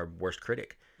that we're our worst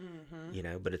critic. Mm-hmm. You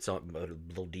know, but it's a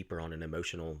little deeper on an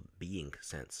emotional being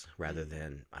sense rather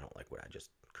than I don't like what I just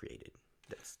created.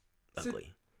 That's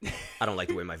ugly. I don't like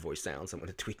the way my voice sounds. I'm going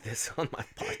to tweak this on my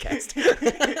podcast.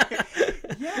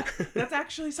 Yeah, that's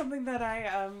actually something that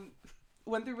I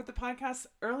went through with the podcast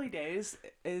early days.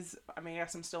 I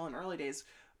guess I'm still in early days.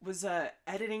 Was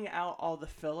editing out all the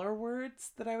filler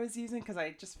words that I was using because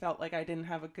I just felt like I didn't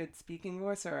have a good speaking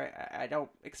voice, or I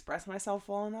don't express myself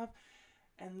well enough.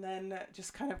 And then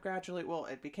just kind of gradually, well,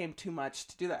 it became too much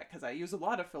to do that because I use a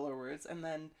lot of filler words. And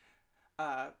then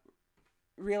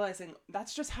realizing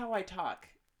that's just how I talk.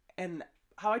 And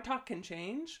how I talk can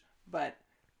change, but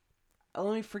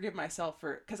let me forgive myself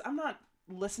because I'm not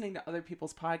listening to other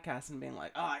people's podcasts and being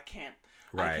like, oh, I can't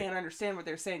understand what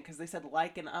they're saying because they said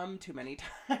like and too many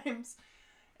times.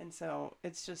 And so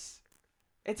it's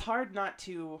hard not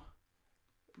to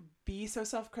be so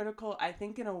self-critical. I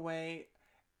think in a way,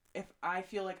 if I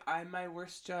feel like I'm my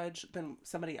worst judge, then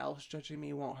somebody else judging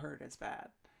me won't hurt as bad.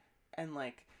 And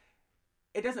like,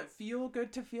 it doesn't feel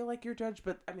good to feel like you're judged,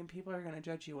 but I mean, people are going to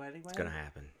judge you anyway. It's going to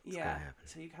happen. It's yeah. going to happen.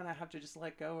 So you kind of have to just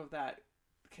let go of that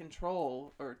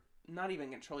control, or not even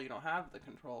control. You don't have the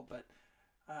control, but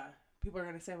people are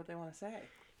going to say what they want to say.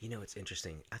 You know, it's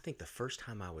interesting. I think the first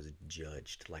time I was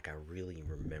judged, like I really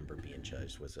remember being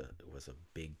judged, was a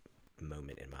big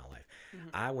moment in my life. Mm-hmm.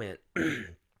 I went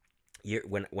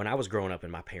when I was growing up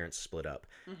and my parents split up,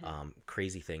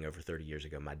 crazy thing over 30 years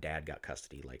ago, my dad got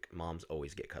custody. Like moms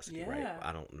always get custody, right?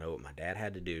 I don't know what my dad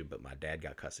had to do, but my dad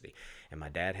got custody. And my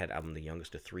dad I'm the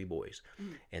youngest of 3 boys.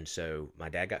 And so my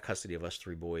dad got custody of us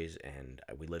 3 boys, and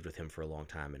we lived with him for a long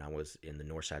time. And I was in the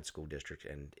Northside School District,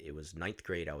 and it was 9th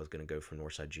grade. I was going to go from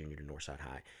Northside Junior to Northside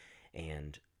High.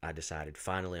 And I decided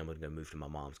finally I'm going to go move to my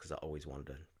mom's because I always wanted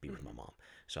to be with my mom.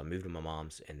 So I moved to my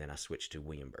mom's, and then I switched to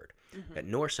Williamsburg. At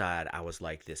Northside, I was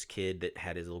like this kid that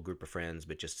had his little group of friends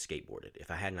but just skateboarded.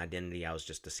 If I had an identity, I was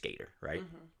just a skater, right?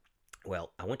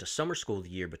 Well, I went to summer school the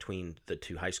year between the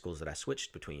 2 high schools that I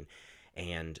switched between,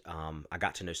 and I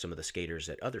got to know some of the skaters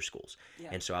at other schools. Yeah.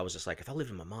 And so I was just like, if I live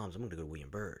in my mom's, I'm going to go to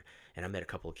Williamsburg. And I met a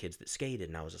couple of kids that skated,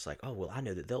 and I was just like, oh, well, I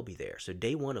know that they'll be there. So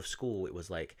day 1 of school, it was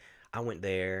like I went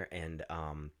there and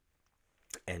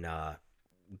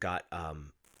got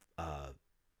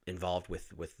involved with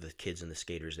the kids and the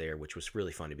skaters there, which was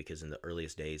really funny because in the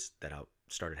earliest days that I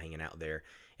started hanging out there,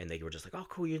 and they were just like, oh,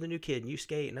 cool, you're the new kid and you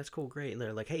skate, and that's cool, great. And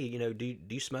they're like, hey, do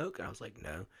you smoke? And I was like,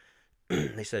 no.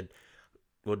 They said,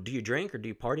 well, do you drink or do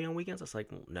you party on weekends? I was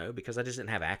like, well, no, because I just didn't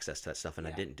have access to that stuff, and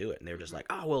I didn't do it. And they were just like,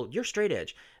 oh, well, you're straight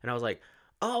edge. And I was like,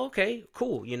 oh, okay,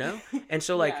 cool, And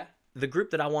so like the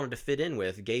group that I wanted to fit in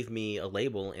with gave me a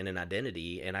label and an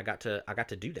identity, and I got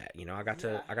to do that. I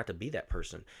got to be that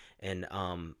person. And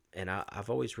I've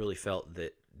always really felt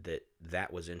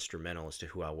that was instrumental as to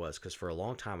who I was, because for a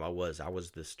long time I was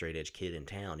the straight edge kid in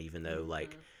town, even though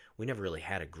like we never really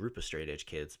had a group of straight edge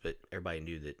kids, but everybody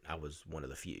knew that I was one of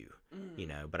the few.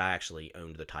 But I actually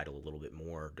owned the title a little bit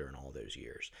more during all those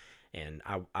years. And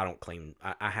I don't claim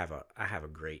I have a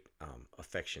great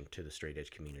affection to the straight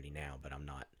edge community now, but I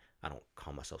don't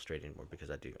call myself straight anymore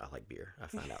because I like beer. I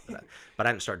found out that, but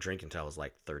I didn't start drinking until I was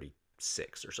like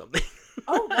 36 or something.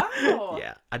 Oh wow!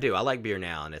 Yeah, I do. I like beer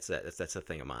now, and that's a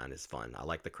thing of mine. It's fun. I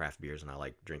like the craft beers, and I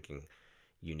like drinking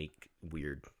unique,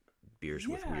 weird beers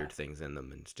with weird things in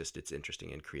them, and it's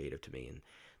interesting and creative to me. And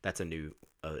that's a new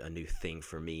thing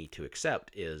for me to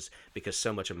accept, is because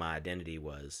so much of my identity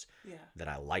was that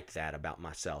I liked that about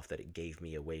myself, that it gave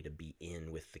me a way to be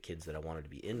in with the kids that I wanted to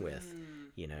be in with,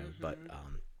 But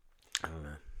I don't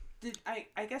know.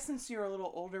 I guess since you were a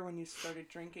little older when you started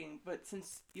drinking, but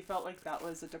since you felt like that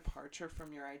was a departure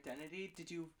from your identity, did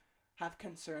you have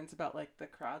concerns about like the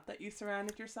crowd that you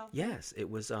surrounded yourself with? Yes, it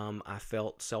was. I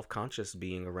felt self-conscious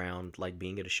being around, like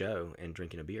being at a show and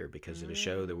drinking a beer, because at a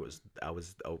show I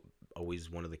was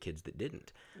always one of the kids that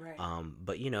didn't. Right.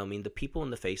 But I mean, the people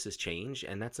and the faces change,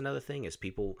 and that's another thing is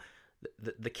people,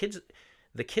 the kids,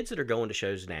 the kids that are going to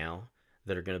shows now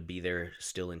that are going to be there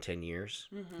still in 10 years,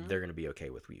 they're going to be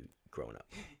okay with you growing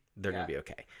up. They're going to be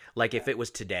okay. Like if it was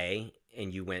today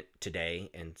and you went today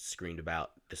and screamed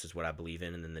about this is what I believe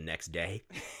in, and then the next day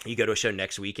you go to a show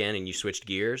next weekend and you switched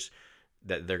gears,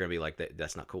 that they're going to be like,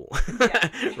 that's not cool.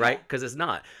 Right? Because it's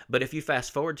not. But if you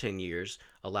fast forward 10 years,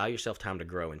 allow yourself time to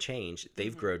grow and change,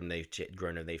 they've grown and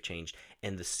grown and they've changed,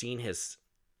 and the scene has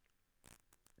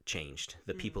changed.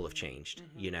 The people have changed.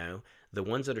 The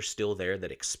ones that are still there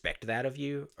that expect that of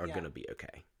you are going to be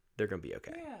okay. They're going to be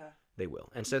okay. Yeah. They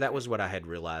will. And so that was what I had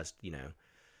realized,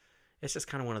 it's just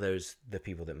kind of one of those, the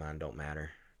people that mind don't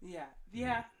matter. Yeah.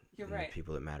 Yeah. You're right. The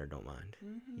people that matter don't mind,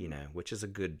 which is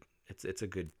it's a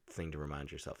good thing to remind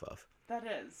yourself of. That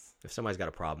is. If somebody's got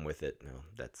a problem with it,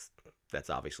 that's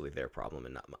obviously their problem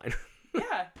and not mine.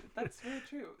 Yeah, that's very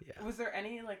true. Yeah. Was there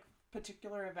any like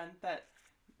particular event that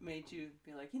made you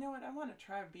be like, you know what, I want to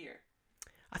try a beer?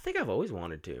 I think I've always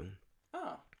wanted to.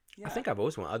 Oh, yeah. I think I've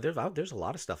always wanted. There's a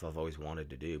lot of stuff I've always wanted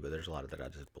to do, but there's a lot of that I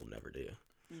just will never do.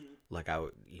 Like I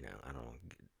would, I don't know,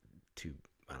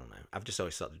 I don't know. I've just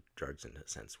always thought drugs in a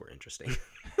sense were interesting.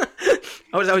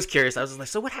 I was always curious. I was like,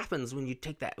 so what happens when you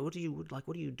take that? What do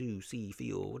you do? See,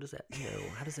 feel? What does that?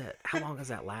 How long does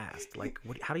that last? Like,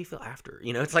 how do you feel after?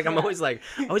 It's like, I'm always like,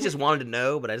 I always just wanted to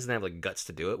know, but I just didn't have like guts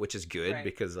to do it, which is good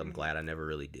because I'm glad I never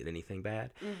really did anything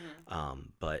bad.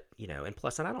 But and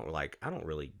plus, and I don't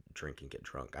really drink and get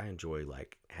drunk. I enjoy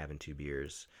like having 2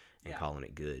 beers and calling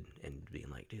it good and being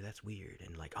like, dude, that's weird.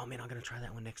 And like, oh man, I'm going to try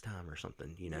that one next time or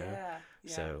something, Yeah.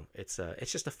 So it's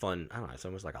just a fun, I don't know, it's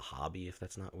almost like a hobby if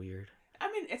that's not weird.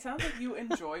 I mean, it sounds like you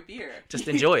enjoy beer. Just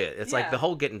enjoy it. It's like the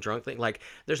whole getting drunk thing. Like,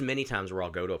 there's many times where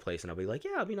I'll go to a place and I'll be like,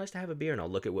 yeah, it'd be nice to have a beer. And I'll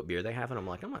look at what beer they have and I'm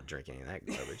like, I'm not drinking any of that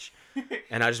garbage.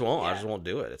 And I just won't. I just won't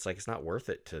do it. It's like, it's not worth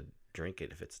it to drink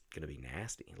it if it's going to be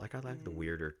nasty. Like, I like the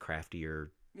weirder,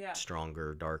 craftier,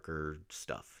 stronger, darker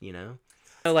stuff,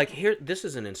 Like here, this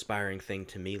is an inspiring thing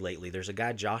to me lately. There's a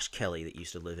guy, Josh Kelly, that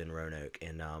used to live in Roanoke,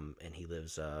 and he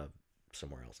lives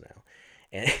somewhere else now.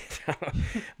 And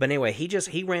but anyway,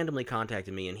 he randomly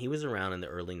contacted me, and he was around in the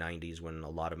early 90s when a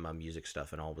lot of my music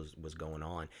stuff and all was going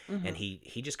on. And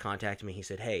he just contacted me. He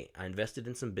said, hey, I invested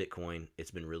in some Bitcoin.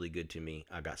 It's been really good to me.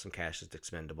 I got some cash that's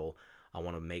expendable. I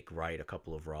want to make right a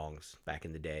couple of wrongs back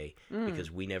in the day because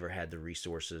we never had the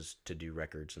resources to do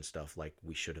records and stuff like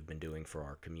we should have been doing for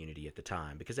our community at the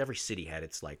time, because every city had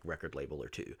its like record label or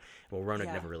two. Well, Roanoke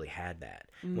never really had that.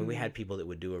 When we had people that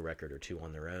would do a record or two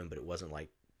on their own, but it wasn't like,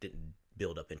 didn't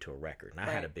build up into a record. And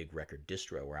I had a big record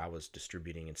distro where I was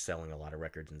distributing and selling a lot of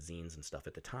records and zines and stuff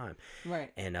at the time.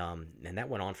 Right. And that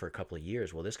went on for a couple of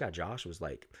years. Well, this guy Josh was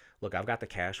like, look, I've got the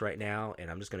cash right now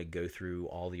and I'm just going to go through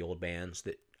all the old bands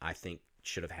that I think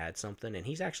should have had something. And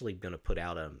he's actually going to put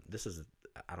out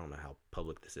I don't know how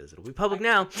public this is. It'll be public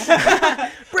now.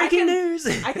 Breaking news.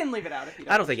 I can leave it out if you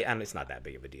don't. I don't think it's not that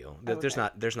big of a deal. Okay.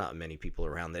 There's not many people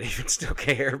around that even still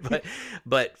care.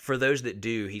 But for those that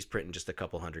do, he's printing just a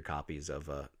couple hundred copies of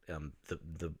the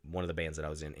one of the bands that I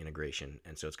was in, Ingrassia,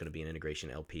 and so it's going to be an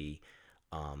Ingrassia LP.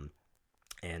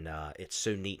 And it's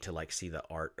so neat to like see the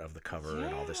art of the cover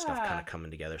and all this stuff kind of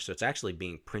coming together. So it's actually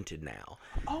being printed now.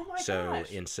 Oh my gosh. So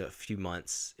in a few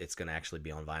months, it's going to actually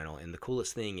be on vinyl. And the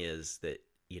coolest thing is that,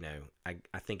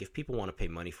 I think if people want to pay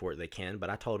money for it, they can. But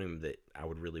I told him that I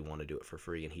would really want to do it for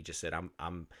free. And he just said,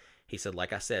 he said,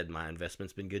 like I said, my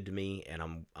investment's been good to me and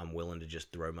I'm willing to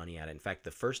just throw money at it. In fact,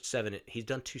 the first he's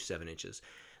done 2 7-inches.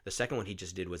 The second one he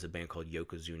just did was a band called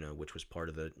Yokozuna, which was part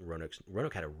of the Roanoke.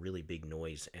 Roanoke had a really big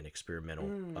noise and experimental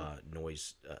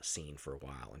noise scene for a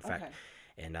while. In fact,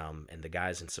 and the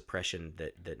guys in Suppression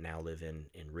that now live in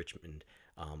Richmond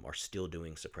are still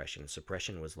doing Suppression. And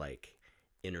Suppression was like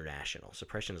international.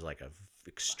 Suppression is like a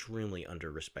extremely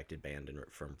under-respected band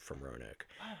from Roanoke.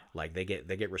 Wow. Like they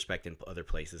get respect in other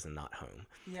places and not home.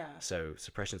 Yeah. So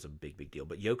Suppression's a big deal.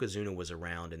 But Yokozuna was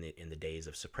around in the days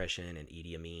of Suppression and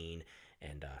Idi Amin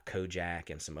and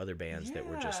Kojak and some other bands that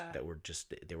were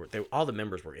just all the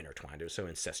members were intertwined. It was so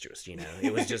incestuous,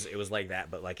 it was like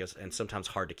that, but like and sometimes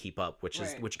hard to keep up,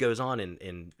 which goes on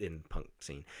in punk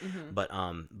scene. But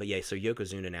yeah, so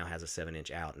Yokozuna now has a 7-inch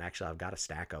out, and actually I've got a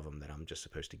stack of them that I'm just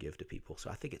supposed to give to people.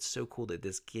 So I think it's so cool that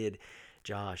this kid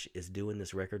Josh is doing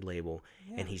this record label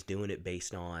and he's doing it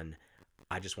based on,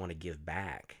 I just want to give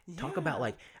back. Talk about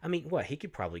like, I mean, he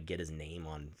could probably get his name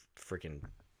on freaking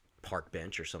park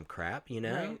bench or some crap,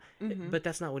 Right. Mm-hmm. But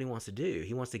that's not what he wants to do.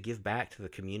 He wants to give back to the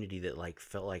community that like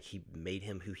felt like he made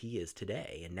him who he is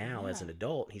today. And now as Yeah. an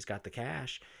adult, he's got the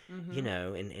cash,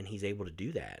 Mm-hmm. and he's able to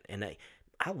do that. And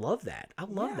I love that. I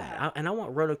love that. Yeah. And I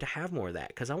want Roanoke to have more of that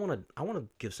because I want to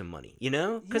give some money,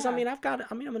 because Yeah.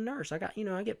 I'm a nurse. I got,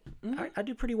 Mm-hmm. I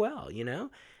do pretty well,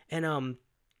 and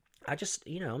I just,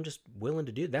 I'm just willing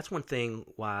to do. That's one thing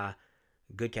why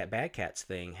Good Cat Bad Cats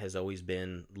thing has always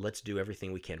been, let's do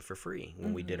everything we can for free.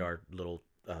 When we did Mm-hmm. our little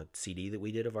CD that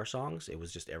we did of our songs, it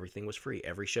was just everything was free.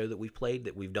 Every show that we've played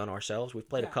that we've done ourselves, we've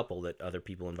played a Yeah. couple that other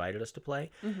people invited us to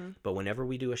play, Mm-hmm. but whenever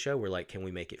we do a show, we're like, can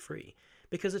we make it free?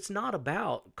 Because it's not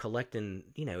about collecting,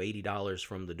 $80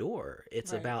 from the door.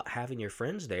 It's Right. about having your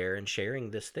friends there and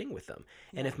sharing this thing with them.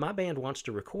 And Yeah. if my band wants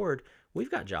to record,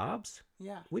 we've got jobs.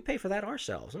 Yeah. We pay for that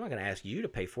ourselves. I'm not going to ask you to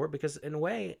pay for it because, in a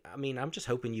way, I mean, I'm just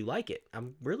hoping you like it.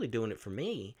 I'm really doing it for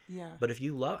me. Yeah. But if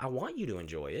you love, I want you to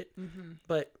enjoy it. Mm-hmm.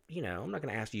 But, I'm not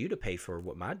going to ask you to pay for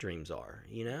what my dreams are.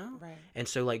 Right. And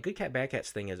so, like, Good Cat Bad Cats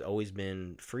thing has always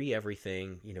been free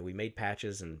everything. We made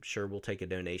patches, and sure, we'll take a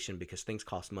donation because things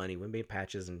cost money. We made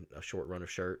patches and a short run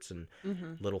of shirts and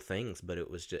Mm-hmm. little things, but it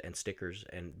was just, and stickers,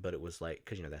 but it was like,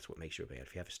 because, that's what makes you a band.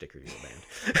 If you have a sticker, you're a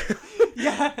band.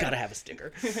 Yeah. Gotta have a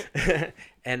sticker.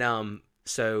 And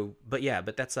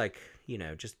but that's like,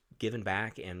 just giving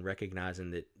back and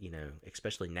recognizing that,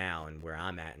 especially now and where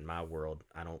I'm at in my world,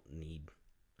 I don't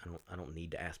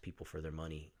need to ask people for their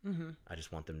money. Mm-hmm. I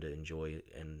just want them to enjoy it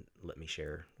and let me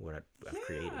share what I've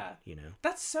created,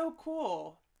 That's so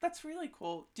cool. That's really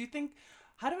cool.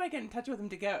 How do I get in touch with him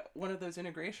to get one of those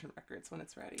integration records when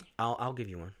it's ready? I'll give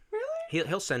you one. Really?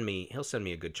 He'll send me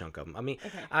a good chunk of them. I mean,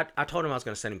 Okay. I told him I was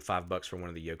going to send him $5 for one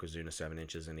of the Yokozuna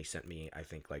 7-inches, and he sent me, I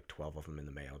think, like 12 of them in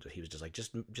the mail. He was just like,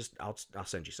 just I'll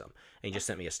send you some, and he just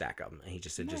sent me a stack of them, and he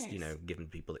just said, Nice. just give them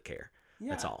to people that care. Yeah.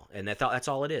 That's all, and that's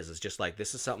all it is. It's just like,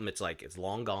 this is something that's like, it's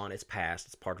long gone, it's past,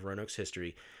 it's part of Roanoke's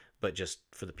history, but just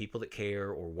for the people that care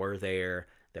or were there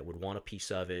that would want a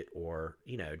piece of it, or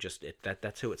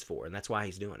that's who it's for, and that's why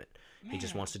he's doing it. He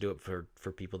just Man. wants to do it for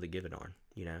people that give a darn.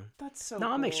 That's so No,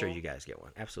 I'll make sure cool. you guys get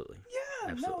one. Absolutely.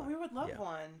 Yeah, Absolutely. no, we would love Yeah.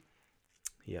 one.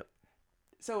 Yep.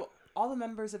 So all the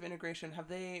members of Integration, are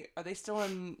they still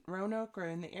in Roanoke or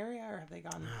in the area, or have they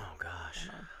gone? Oh gosh,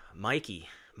 gone on?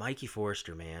 Mikey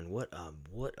Forrester, man, what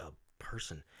a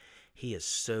person. He is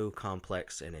so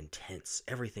complex and intense.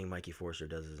 Everything Mikey Forrester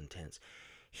does is intense.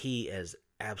 He is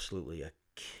absolutely a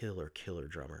killer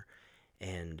drummer.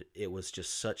 And it was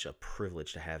just such a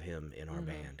privilege to have him in our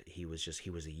band. He was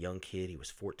a young kid. He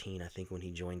was 14, I think, when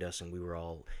he joined us, and we were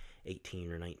all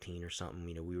 18 or 19 or something.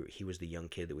 He was the young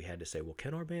kid that we had to say, well,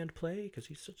 can our band play? Because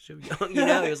he's so young,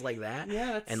 it was like that.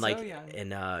 Yeah, that's and so like, young.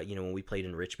 And when we played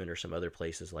in Richmond or some other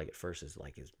places, like at first it's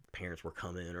like his parents were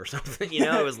coming or something,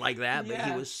 it was like that. But he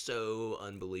Yeah. was so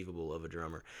unbelievable of a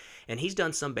drummer. And he's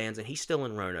done some bands, and he's still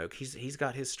in Roanoke. He's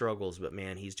got his struggles, but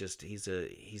man, he's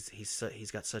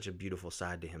got such a beautiful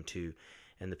side to him too.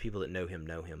 And the people that know him,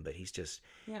 but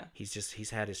Yeah. he's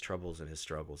had his troubles and his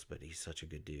struggles, but he's such a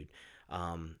good dude.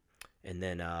 And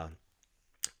then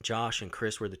Josh and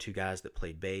Chris were the two guys that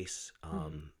played bass.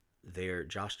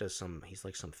 Josh does he's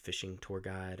like some fishing tour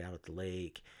guide out at the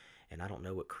lake, and I don't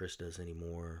know what Chris does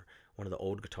anymore. One of the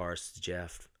old guitarists,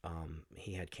 Jeff,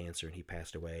 he had cancer and he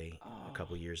passed away a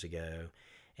couple years ago.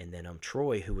 And then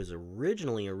Troy, who was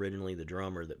originally the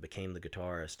drummer that became the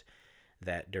guitarist,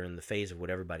 that during the phase of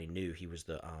what everybody knew, he was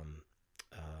the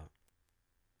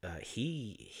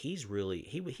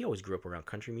he always grew up around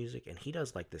country music, and he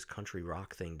does like this country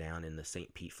rock thing down in the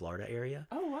St. Pete, Florida area.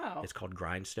 Oh wow. It's called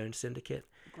Grindstone Syndicate.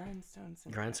 Grindstone.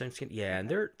 Yeah, and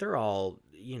they're all,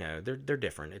 they're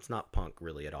different. It's not punk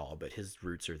really at all, but his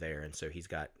roots are there, and so he's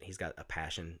got a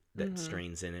passion that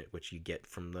strains in it, which you get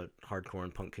from the hardcore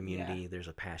and punk community. Yeah. There's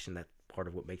a passion that's part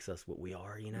of what makes us what we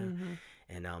are,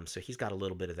 And so he's got a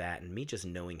little bit of that, and me just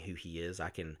knowing who he is, I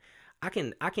can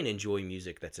enjoy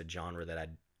music that's a genre that I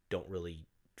don't really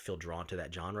feel drawn to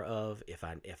that genre of if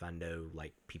I know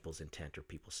like people's intent or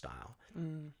people's style.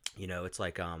 It's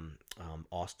like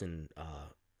Austin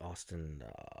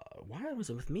why was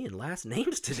it with me in last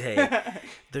names today?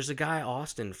 There's a guy,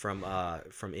 Austin, from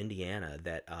Indiana,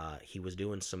 that he was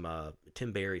doing some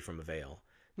Tim Barry from Avail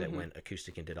that went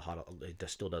acoustic and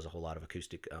still does a whole lot of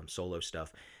acoustic solo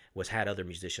stuff. Had other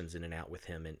musicians in and out with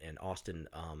him, and Austin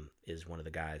is one of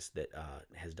the guys that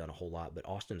has done a whole lot. But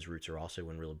Austin's roots are also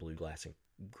in real bluegrass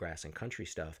and country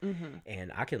stuff,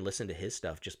 and I can listen to his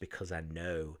stuff just because I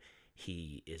know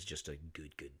he is just a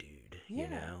good dude,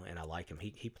 and I like him.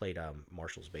 He played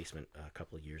Marshall's Basement a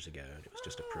couple of years ago, and it was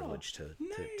just a privilege to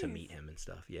nice. meet him and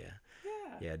stuff. Yeah.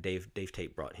 Yeah, Dave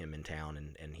Tate brought him in town,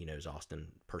 and he knows Austin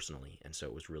personally, and so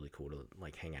it was really cool to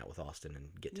like hang out with Austin and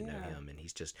get to know him. And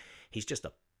he's just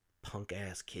a punk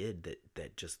ass kid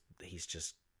that just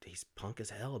he's punk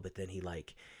as hell, but then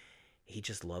he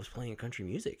just loves playing country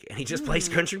music, and he just plays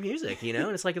country music, and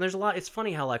it's like, and there's a lot. It's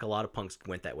funny how like a lot of punks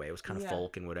went that way. It was kind of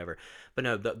folk and whatever, but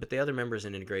no, but the other members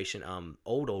in Integration,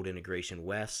 old Integration,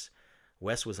 Wes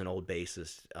was an old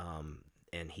bassist,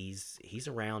 and he's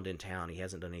around in town. He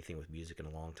hasn't done anything with music in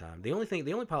a long time. The only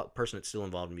person that's still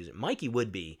involved in music, Mikey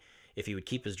would be, if he would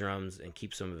keep his drums and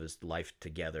keep some of his life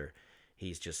together.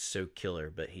 He's just so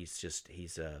killer, but it's just,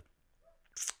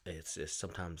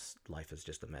 sometimes life is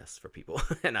just a mess for people,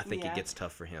 and I think it gets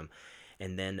tough for him.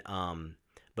 And then,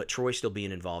 but Troy still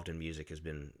being involved in music has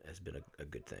been a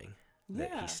good thing.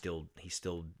 That he's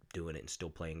still doing it and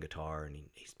still playing guitar, and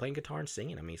he's playing guitar and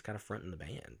singing. I mean, he's kind of fronting the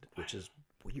band, which is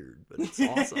weird, but it's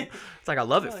awesome. It's like, I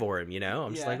love it for him,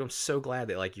 I'm just like, I'm so glad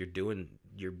that like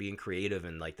you're being creative,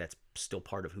 and like that's still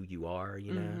part of who you are,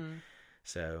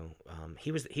 So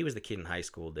he was the kid in high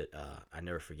school that I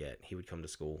never forget. He would come to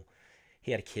school.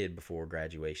 He had a kid before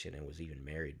graduation and was even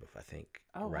married, I think,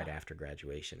 right after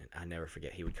graduation. And I never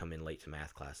forget, he would come in late to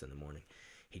math class in the morning.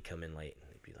 He'd come in late,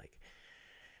 and he'd be like,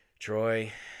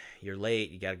 Troy, you're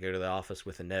late. You got to go to the office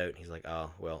with a note. And he's like,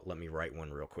 oh, well, let me write one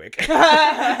real quick.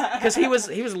 Because he was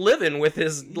living with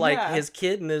his his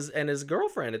kid and his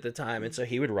girlfriend at the time. And so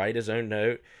he would write his own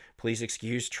note. Please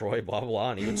excuse Troy, blah,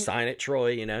 blah. And he would sign it,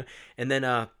 Troy, And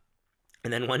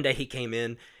then one day he came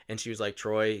in, and she was like,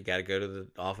 Troy, you got to go to the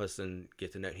office and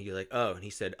get the note. And he was like, oh. And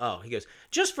he said, oh. He goes,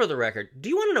 just for the record, do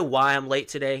you want to know why I'm late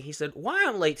today? He said, why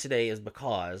I'm late today is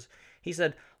because, he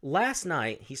said, last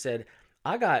night, he said,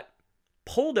 I got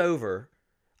pulled over.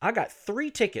 I got 3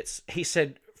 tickets, he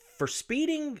said, for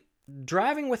speeding,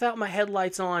 driving without my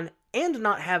headlights on, and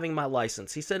not having my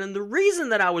license. He said, and the reason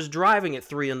that I was driving at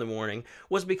 3 a.m.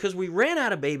 was because we ran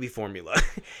out of baby formula.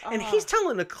 And he's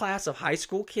telling a class of high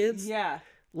school kids,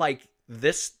 like,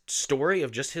 this story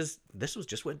of just this was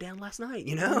just went down last night,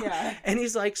 Yeah. And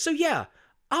he's like, so yeah,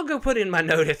 I'll go put in my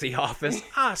note at the office.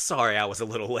 Sorry I was a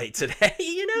little late today,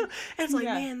 And it's like,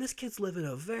 man, this kid's living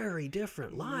a very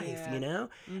different life,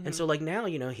 Mm-hmm. And so like now,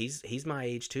 he's my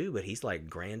age too, but he's like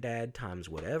granddad times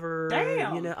whatever.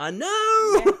 Damn. I know.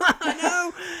 Yeah. I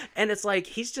know. And it's like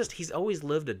he's always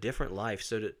lived a different life.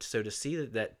 So to see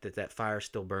that fire's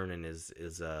still burning is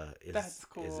that's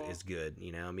cool. Is good,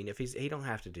 I mean, if he don't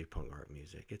have to do punk rock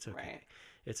music, it's okay. Right.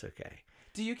 It's okay.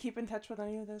 Do you keep in touch with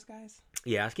any of those guys?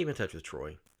 Yeah, I keep in touch with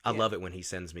Troy. I love it when he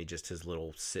sends me just his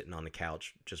little sitting on the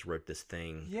couch, just wrote this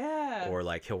thing. Yeah. Or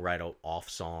like he'll write an off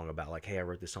song about like, hey, I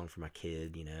wrote this song for my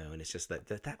kid, and it's just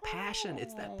that passion.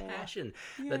 It's that passion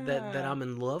that I'm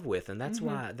in love with, and that's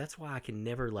why I can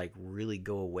never like really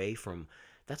go away from.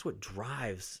 That's what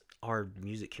drives our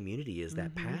music community is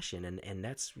that passion, and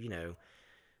that's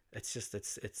it's just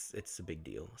it's a big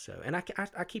deal. So, and I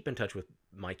keep in touch with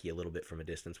Mikey a little bit from a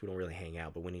distance. We don't really hang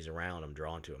out, but when he's around, I'm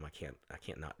drawn to him. I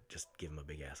can't not just give him a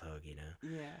big ass hug,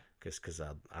 Yeah. Because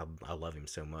I love him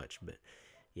so much, but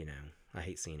I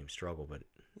hate seeing him struggle. But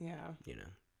yeah.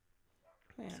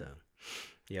 So,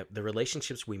 yep. The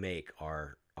relationships we make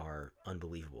are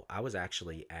unbelievable. I was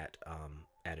actually at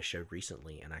a show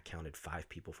recently, and I counted 5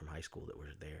 people from high school that were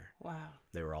there. Wow.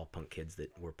 They were all punk kids that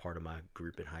were part of my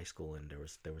group in high school, and there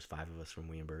was 5 of us from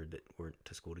Williamsburg that were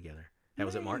to school together. That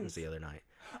was at Martin's the other night.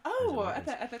 Oh, at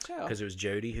that show. Because it was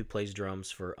Jody who plays drums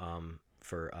for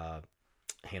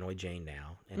Hanoi Jane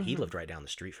now, and he lived right down the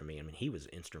street from me. I mean, he was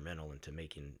instrumental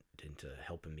into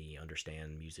helping me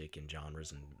understand music and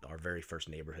genres. And our very first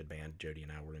neighborhood band, Jody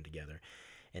and I were in together.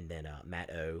 And then Matt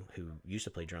O, who used to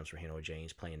play drums for Hanoi Jane,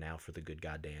 is playing now for the Good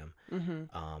Goddamn.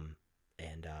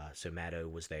 So Matt O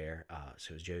was there.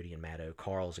 So it was Jody and Matt O.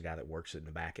 Carl's a guy that works in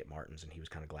the back at Martin's, and he was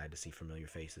kind of glad to see familiar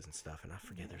faces and stuff. And I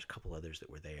forget, there's a couple others that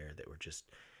were there that were just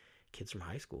kids from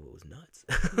high school. It was nuts.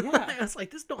 Yeah. I was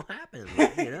like, this don't happen,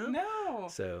 No.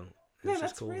 So it Yeah, was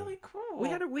that's just cool. really cool. We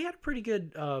had a pretty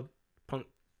good punk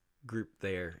group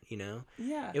there,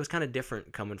 Yeah. It was kind of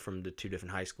different coming from the 2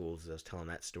 different high schools. I was telling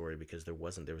that story because there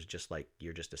was just like,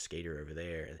 you're just a skater over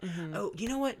there. Oh, you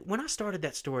know what? When I started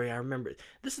that story, I remember,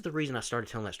 this is the reason I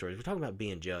started telling that story. We're talking about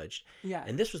being judged. Yeah.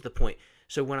 And this was the point.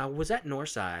 So when I was at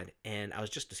Northside, and I was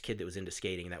just this kid that was into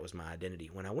skating, and that was my identity.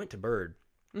 When I went to Bird,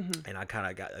 and I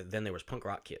kind of then there was punk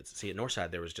rock kids. See, at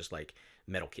Northside, there was just like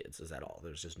metal kids. Is that all?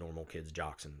 There was just normal kids,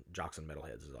 jocks and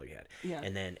metalheads is all you had. Yeah.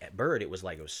 And then at Bird, it was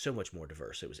so much more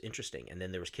diverse. It was interesting. And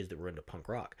then there was kids that were into punk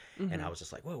rock. And I was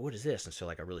just like, whoa, what is this? And so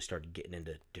like I really started getting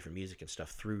into different music and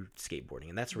stuff through skateboarding.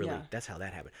 And that's that's how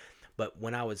that happened. But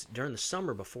when I was, during the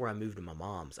summer before I moved to my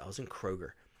mom's, I was in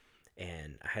Kroger.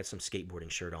 and I had some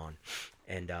skateboarding shirt on,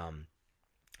 and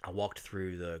I walked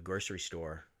through the grocery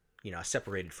store. I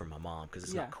separated from my mom because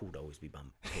it's not cool to always be by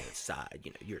my parents' side.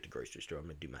 You're at the grocery store, I'm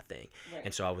going to do my thing. Right.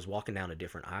 And so I was walking down a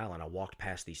different aisle, and I walked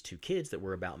past these two kids that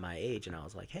were about my age, and I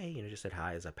was like, hey, just said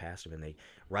hi as I passed them. And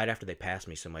right after they passed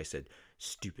me, somebody said,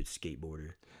 stupid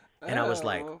skateboarder. And I was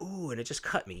like, ooh, and it just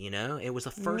cut me, It was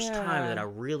the first time that I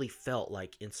really felt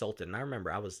like insulted. And I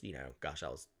remember I was, I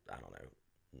don't know,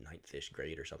 ninth-ish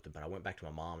grade or something, but I went back to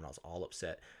my mom and I was all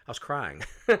upset. I was crying.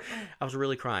 I was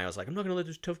really crying. I was like, I'm not gonna let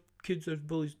those tough kids, those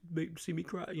bullies, see me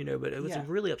cry, but it was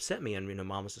really upset me. And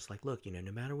mom was just like, look,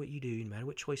 no matter what you do, no matter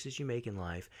what choices you make in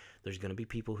life, there's gonna be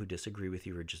people who disagree with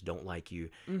you or just don't like you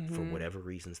for whatever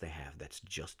reasons they have. That's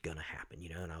just gonna happen,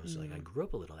 And I was like, I grew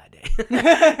up a little that day,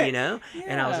 and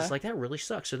I was just like, that really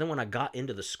sucks. So then when I got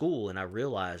into the school and I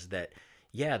realized that,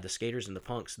 yeah, the skaters and the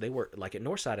punks, they were like at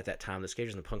Northside at that time. The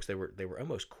skaters and the punks, they were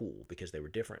almost cool because they were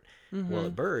different. Well,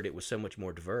 at Bird, it was so much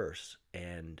more diverse,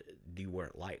 and you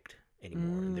weren't liked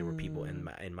anymore. And there were people in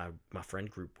my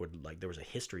friend group would there was a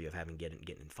history of getting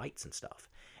in fights and stuff.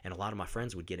 And a lot of my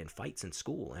friends would get in fights in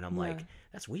school, and I'm like,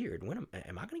 that's weird. When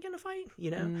am I going to get in a fight?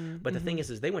 But the thing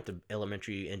is they went to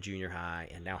elementary and junior high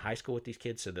and now high school with these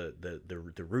kids, so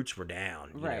the roots were down,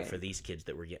 for these kids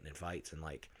that were getting in fights. And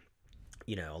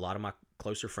a lot of my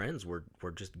closer friends were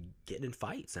just getting in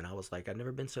fights, and I was like, I've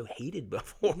never been so hated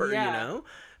before,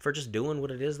 for just doing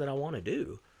what it is that I want to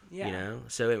do,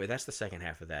 So anyway, that's the second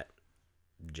half of that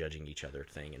judging each other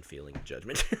thing and feeling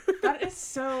judgment. That's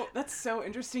so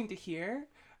interesting to hear,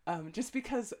 just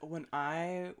because when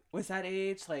I was that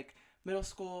age, like middle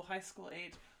school, high school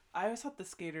age, I always thought the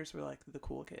skaters were like the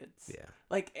cool kids.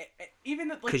 Yeah. Even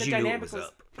like the dynamic was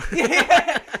up.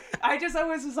 I just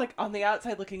always was like on the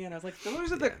outside looking in. I was like,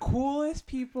 those are the coolest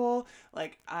people.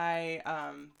 Like I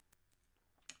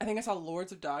think I saw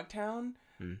Lords of Dogtown,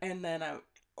 and then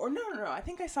no, I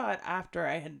think I saw it after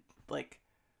I had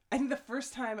I think the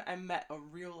first time I met a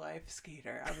real life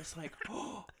skater, I was like,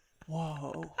 oh,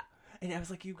 whoa, and I was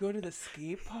like, you go to the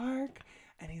skate park,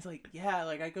 and he's like, yeah,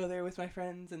 I go there with my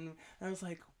friends, and I was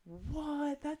like,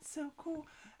 what? That's so cool,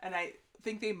 and I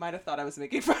think they might have thought I was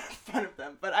making fun of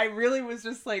them, but I really was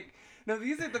just like, no,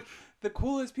 these are the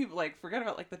coolest people. Forget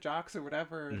about the jocks or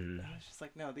whatever. I was just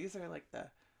like, no, these are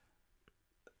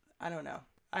I don't know.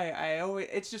 I always,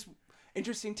 it's just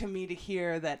interesting to me to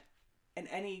hear that in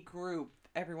any group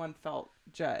everyone felt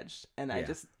judged, and I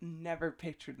just never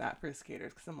pictured that for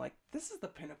skaters, because I'm like, this is the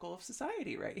pinnacle of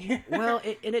society right here. Well,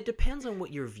 it depends on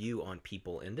what your view on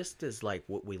people, and this is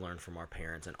what we learned from our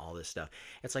parents and all this stuff.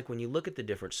 It's when you look at the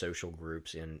different social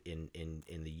groups in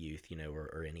the youth,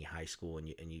 or any high school, and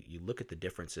you look at the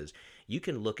differences, you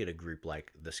can look at a group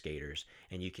like the skaters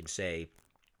and you can say,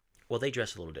 well, they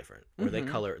dress a little different, or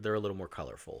they're a little more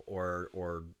colorful, or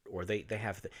they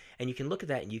have and you can look at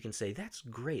that and you can say, that's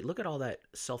great. Look at all that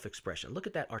self-expression. Look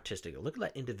at that artistic. Look at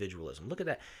that individualism. Look at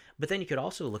that. But then you could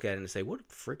also look at it and say, what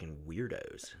freaking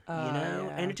weirdos, Yeah.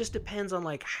 And it just depends on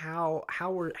how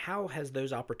has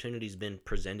those opportunities been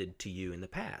presented to you in the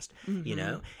past,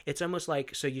 It's almost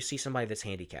so you see somebody that's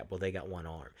handicapped. Well, they got one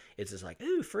arm. It's just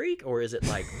ooh, freak, or is it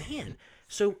man?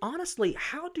 So honestly,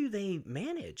 how do they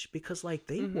manage? Because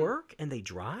they work and they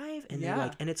drive and they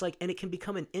and it's and it can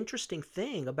become an interesting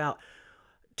thing about,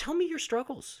 tell me your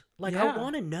struggles. I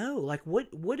want to know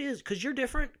what is, because you're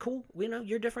different. Cool.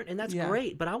 You're different, and that's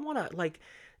great. But I want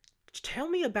to tell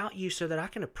me about you so that I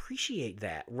can appreciate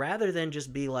that, rather than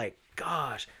just be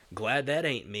gosh, glad that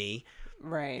ain't me.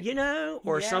 Right.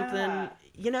 Or something,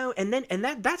 and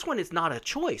that's when it's not a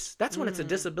choice. That's when it's a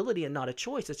disability and not a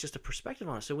choice. It's just a perspective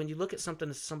on it. So when you look at something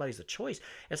as somebody's a choice,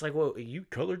 it's well, you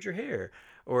colored your hair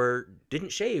or didn't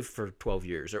shave for 12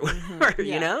 years or whatever,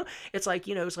 it's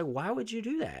it's why would you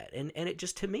do that? And it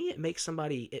just, to me, it makes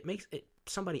somebody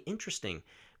interesting,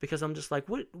 because I'm just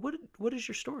what is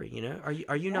your story?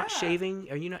 Are you not shaving?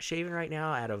 Are you not shaving right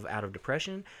now out of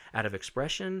depression, out of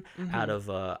expression, out of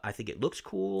I think it looks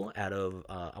cool, out of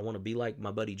I want to be like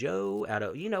my buddy Joe, out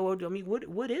of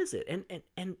what is it?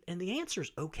 And the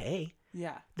answer's okay.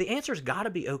 Yeah. The answer's got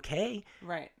to be okay.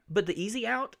 Right. But the easy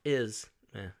out is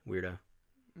weirdo.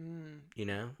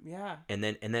 Yeah. And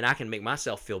then I can make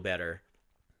myself feel better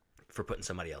for putting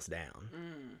somebody else down.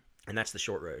 And that's the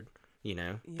short road.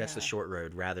 That's the short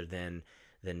road, rather than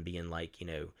being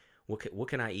what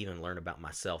can I even learn about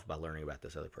myself by learning about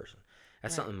this other person?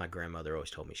 That's something my grandmother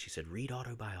always told me. She said, read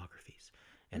autobiographies.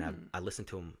 And I listened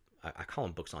to them. I call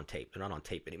them books on tape. They're not on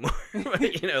tape anymore,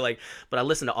 but I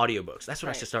listen to audiobooks. That's what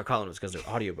I should start calling them, because they're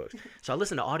audiobooks. So I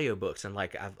listen to audiobooks, and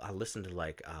I listened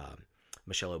to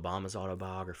Michelle Obama's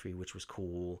autobiography, which was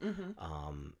cool.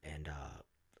 And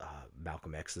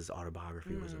Malcolm X's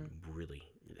autobiography was a really,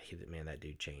 man, that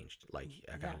dude changed. Like,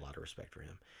 I got a lot of respect for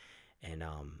him. And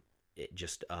it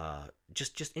just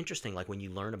interesting, like when you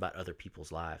learn about other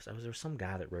people's lives. There was some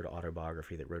guy that wrote an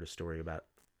autobiography that wrote a story about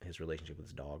his relationship with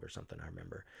his dog or something, I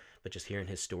remember. But just hearing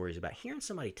his stories, about hearing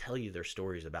somebody tell you their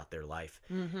stories about their life,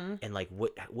 and like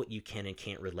what you can and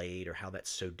can't relate, or how that's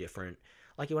so different.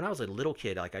 Like when I was a little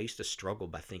kid, like I used to struggle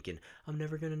by thinking, I'm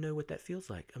never gonna know what that feels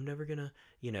like. I'm never gonna,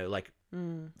 like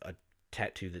a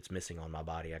tattoo that's missing on my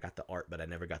body. I got the art, but I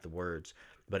never got the words.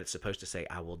 But it's supposed to say,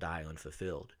 I will die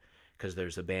unfulfilled. Because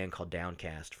there's a band called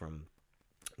Downcast from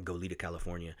Goleta,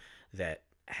 California, that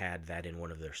had that in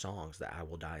one of their songs, that I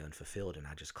will die unfulfilled. And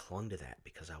I just clung to that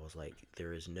because I was like,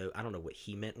 there is no, I don't know what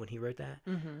he meant when he wrote that.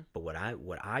 But what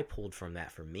I pulled from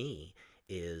that for me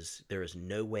is, there is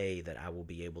no way that I will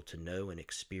be able to know and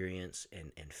experience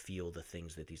and feel the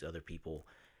things that these other people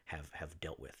have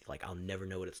dealt with. Like, I'll never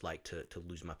know what it's like to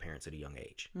lose my parents at a young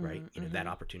age, right? That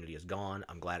opportunity is gone.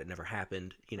 I'm glad it never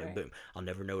happened. Boom. I'll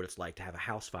never know what it's like to have a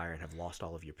house fire and have lost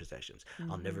all of your possessions.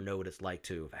 I'll never know what it's like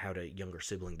to have had a younger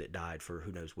sibling that died for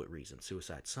who knows what reason,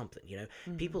 suicide, something.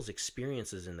 People's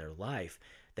experiences in their life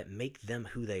that make them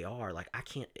who they are. Like, I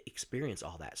can't experience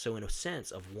all that. So in a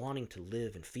sense of wanting to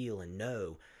live and feel and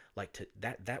know, like,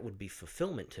 that would be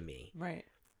fulfillment to me. Right.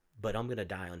 But I'm gonna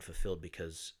die unfulfilled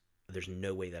because there's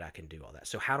no way that I can do all that.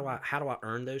 So how do I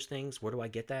earn those things? Where do I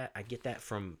get that? I get that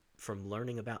from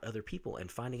learning about other people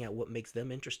and finding out what makes them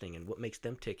interesting and what makes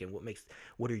them tick and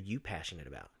what are you passionate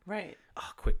about? Right.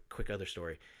 Oh, quick other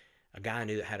story. A guy I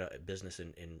knew that had a business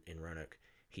in Roanoke.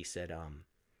 He said,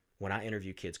 when I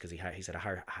interview kids, because he said I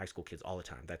hire high school kids all the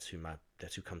time. That's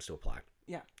who comes to apply.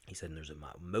 Yeah. He said, and there's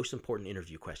my most important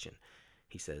interview question.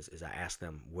 He says, is I ask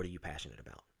them, what are you passionate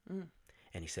about?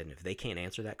 And he said, and if they can't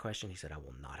answer that question, he said, I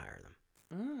will not hire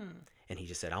them. And he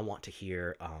just said, I want to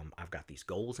hear, I've got these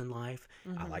goals in life.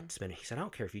 I like to spend, he said, I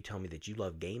don't care if you tell me that you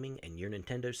love gaming and your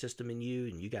Nintendo system and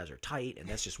you guys are tight and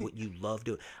that's just what you love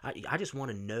doing. I just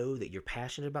want to know that you're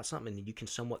passionate about something and you can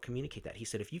somewhat communicate that. He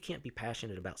said, if you can't be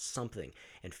passionate about something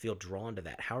and feel drawn to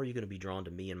that, how are you going to be drawn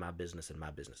to me and my business and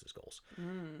my business's goals?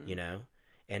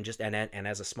 And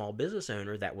as a small business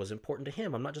owner, that was important to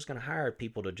him. I'm not just going to hire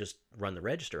people to just run the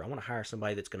register. I want to hire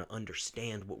somebody that's going to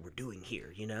understand what we're doing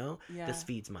here. Yeah. This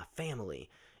feeds my family,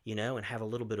 and have a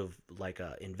little bit of like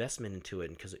investment into it,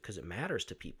 because it matters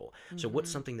to people. So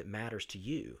what's something that matters to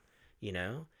you,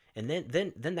 And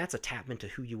then that's a tap into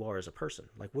who you are as a person.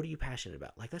 Like, what are you passionate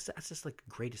about? Like, that's just like the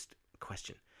greatest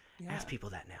question. Yeah. Ask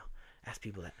people that now. Ask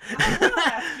people that. I will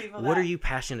ask people that. What are you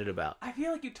passionate about? I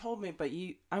feel like you told me, but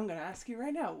I'm going to ask you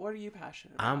right now. What are you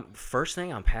passionate about? First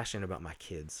thing, I'm passionate about my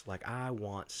kids. Like, I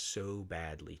want so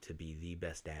badly to be the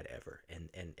best dad ever. And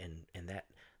that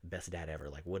best dad ever,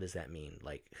 like, what does that mean?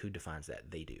 Like, who defines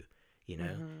that? They do.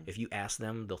 If you ask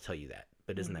them, they'll tell you that.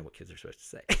 But isn't that what kids are supposed to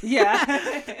say?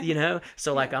 Yeah.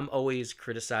 So like, I'm always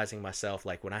criticizing myself.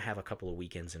 Like, when I have a couple of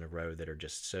weekends in a row that are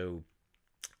just so,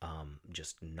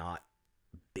 just not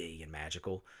big and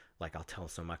magical, like, I'll tell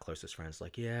some of my closest friends,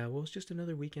 like, yeah, well, it's just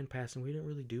another weekend passing. We didn't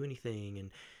really do anything. And,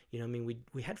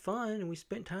 we had fun and we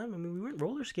spent time. We went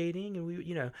roller skating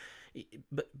and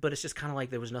but it's just kind of like,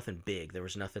 there was nothing big. There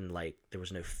was nothing like, there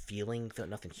was no feeling,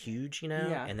 nothing huge,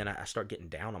 Yeah. And then I start getting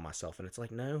down on myself, and it's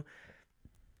like, no,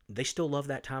 they still love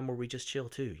that time where we just chill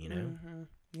too,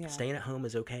 Yeah. Staying at home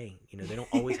is okay. They don't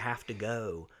always have to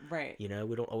go. Right. We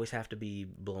don't always have to be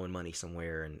blowing money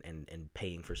somewhere and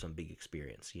paying for some big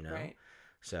experience, Right.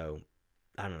 So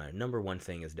I don't know. Number one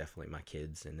thing is definitely my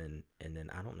kids. And then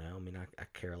I don't know. I mean, I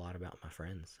care a lot about my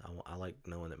friends. I like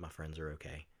knowing that my friends are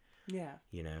okay. Yeah.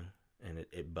 And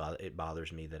it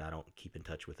bothers me that I don't keep in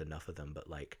touch with enough of them, but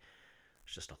like,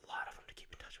 there's just a lot of them to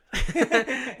keep in touch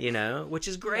with, which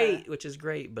is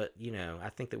great. But, I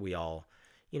think that we all,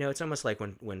 it's almost like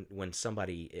when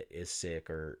somebody is sick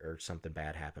or something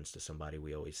bad happens to somebody,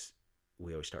 we always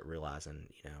start realizing,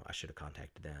 I should have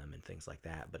contacted them and things like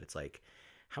that. But it's like,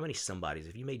 how many somebodies,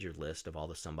 if you made your list of all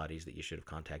the somebodies that you should have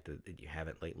contacted that you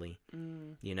haven't lately,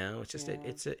 it's just,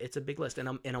 it's a big list.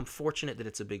 And I'm fortunate that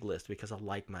it's a big list, because I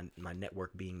like my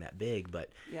network being that big. But,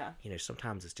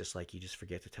 sometimes it's just like, you just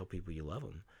forget to tell people you love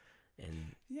them.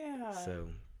 And so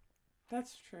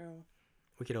that's true.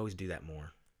 We could always do that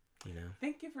more,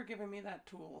 Thank you for giving me that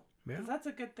tool. Because that's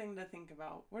a good thing to think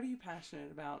about. What are you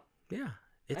passionate about? Yeah.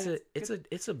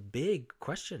 It's a big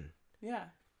question. Yeah.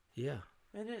 Yeah.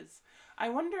 It is. I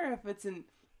wonder if it's an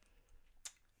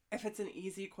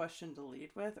easy question to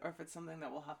lead with, or if it's something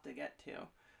that we'll have to get to,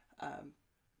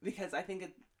 because I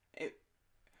think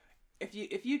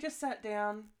if you just sat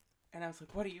down and I was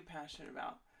like, "What are you passionate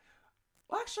about?"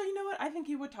 Well, actually, you know what? I think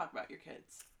you would talk about your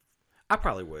kids. I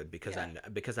probably would because Yeah.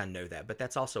 because I know that, but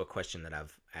that's also a question that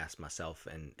I've asked myself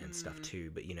and stuff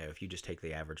too. But if you just take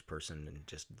the average person and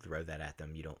just throw that at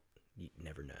them, you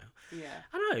never know. Yeah.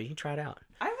 I don't know. You can try it out.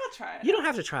 I will try it You don't out.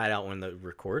 have to try it out when the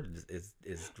record is But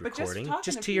just recording. talking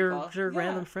Just to to your people. to Yeah.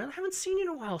 random friend. I haven't seen you in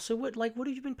a while. So what have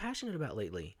you been passionate about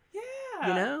lately?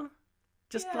 Yeah.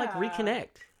 Just like Yeah.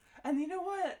 reconnect. And you know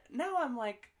what? Now I'm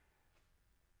like,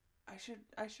 I should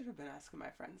have been asking my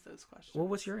friends those questions. Well,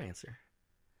 what's your answer?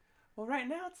 Well, right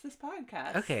now it's this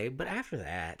podcast. Okay, but after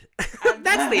that, I'm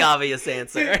that's the obvious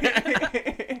answer.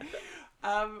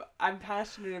 I'm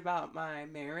passionate about my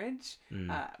marriage.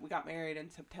 Mm, We got married in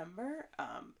September.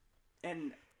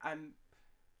 And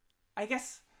I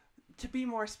guess to be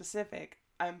more specific,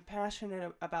 I'm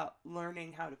passionate about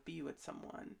learning how to be with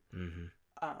someone. mm-hmm.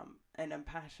 And I'm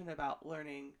passionate about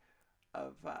learning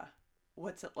of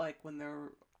what's it like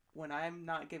when I'm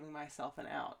not giving myself an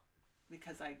out,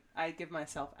 because I give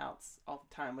myself outs all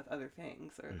the time with other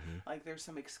things, or Mm-hmm. like there's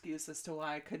some excuse as to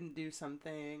why I couldn't do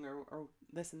something, or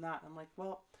this and that. I'm like,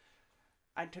 well,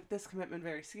 I took this commitment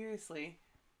very seriously.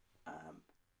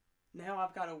 Now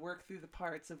I've got to work through the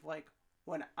parts of like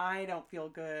when I don't feel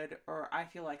good, or I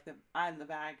feel like I'm the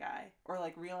bad guy, or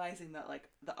like realizing that like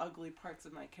the ugly parts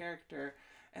of my character,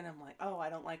 and I'm like, oh, I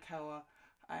don't like how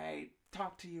I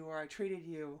talked to you or I treated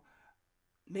you.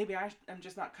 Maybe I'm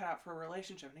just not cut out for a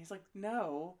relationship. And he's like,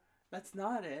 no, that's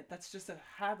not it. That's just a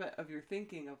habit of your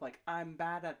thinking of like, I'm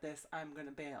bad at this, I'm going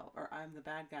to bail. Or I'm the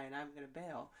bad guy and I'm going to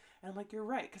bail. And I'm like, you're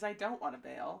right, because I don't want to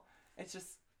bail. It's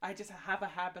just, I just have a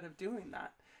habit of doing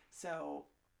that. So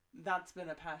that's been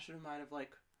a passion of mine of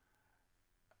like,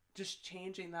 just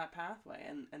changing that pathway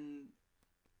and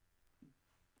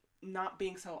not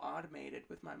being so automated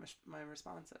with my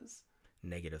responses.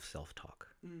 Negative self-talk.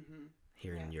 Mm-hmm.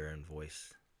 Hearing Yeah. your own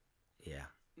voice. Yeah,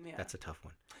 Yeah. that's a tough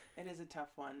one. It is a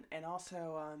tough one. And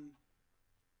also,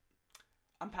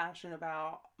 I'm passionate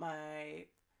about my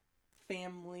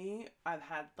family. I've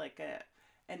had like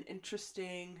an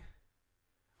interesting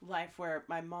life where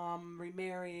my mom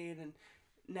remarried, and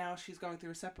now she's going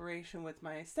through a separation with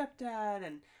my stepdad,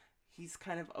 and he's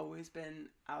kind of always been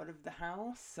out of the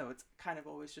house, so it's kind of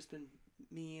always just been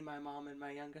me, my mom, and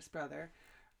my youngest brother.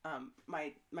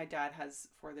 My dad has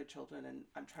 4 other children, and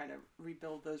I'm trying to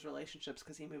rebuild those relationships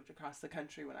because he moved across the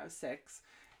country when I was 6,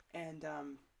 and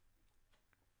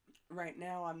right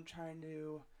now I'm trying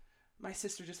to. My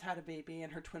sister just had a baby,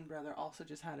 and her twin brother also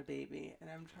just had a baby, and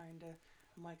I'm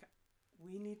like,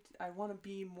 I want to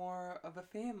be more of a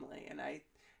family, and I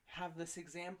have this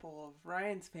example of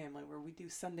Ryan's family where we do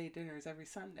Sunday dinners every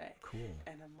Sunday, Cool.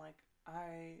 and I'm like,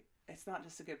 it's not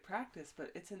just a good practice,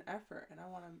 but it's an effort, and I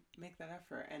want to make that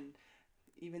effort. And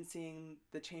even seeing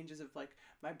the changes of like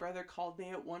my brother called me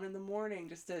at 1 a.m.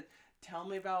 just to tell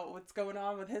me about what's going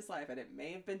on with his life, and it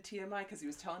may have been TMI because he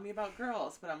was telling me about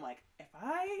girls, but I'm like, if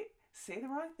I say the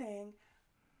wrong thing,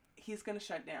 he's gonna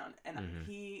shut down. And Mm-hmm.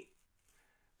 he,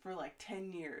 for like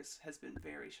 10 years, has been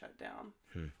very shut down.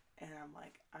 Hmm. And I'm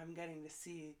like, I'm getting to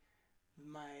see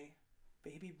my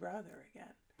baby brother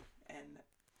again, and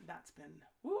that's been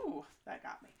that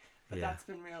got me. But Yeah. that's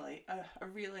been really a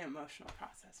really emotional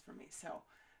process for me. So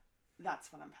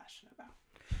that's what I'm passionate about.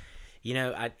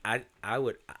 I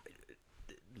would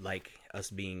like us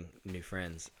being new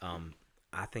friends.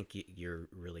 I think you're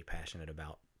really passionate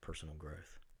about personal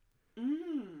growth.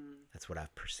 That's what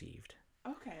I've perceived.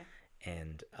 Okay.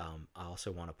 And I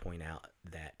also want to point out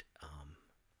that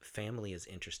family is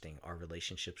interesting, our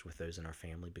relationships with those in our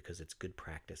family, because it's good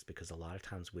practice, because a lot of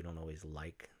times we don't always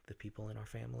like the people in our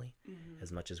family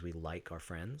as much as we like our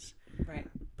friends. Right.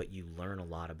 But you learn a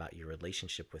lot about your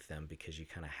relationship with them because you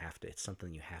kind of have to, it's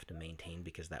something you have to maintain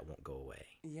because that won't go away.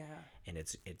 Yeah. And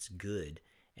it's good.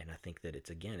 And I think that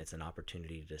it's an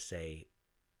opportunity to say,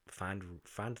 find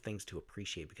things to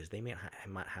appreciate, because they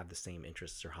might have the same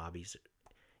interests or hobbies,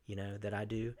 that I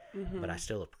do, but I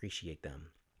still appreciate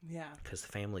them. Yeah. Because the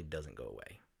family doesn't go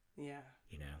away. Yeah.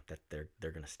 That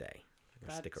they're gonna stay. They're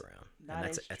gonna stick around. And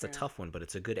that's true. a tough one, but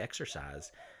it's a good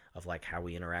exercise of like how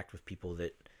we interact with people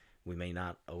that we may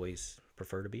not always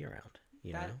prefer to be around.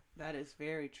 That is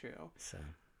very true. So.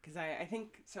 Because I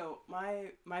think so.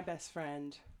 My best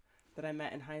friend that I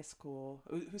met in high school,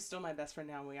 who's still my best friend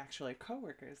now, we actually are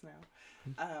coworkers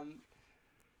now.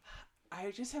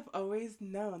 I just have always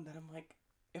known that I'm like,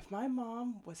 if my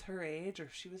mom was her age, or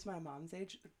if she was my mom's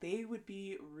age, they would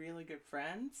be really good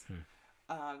friends.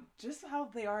 Just how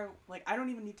they are, like, I don't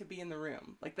even need to be in the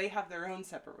room. Like, they have their own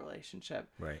separate relationship.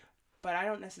 Right. But I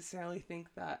don't necessarily think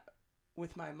that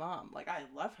with my mom. Like, I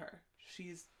love her.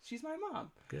 She's my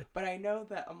mom. Good. But I know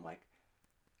that I'm like,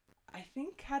 I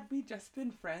think had we just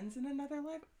been friends in another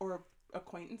life, or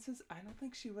acquaintances, I don't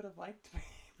think she would have liked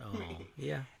Oh, me.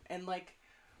 yeah. And like,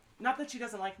 not that she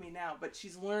doesn't like me now, but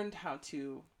she's learned how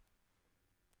to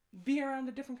be around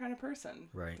a different kind of person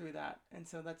Right. through that. And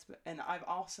so and I've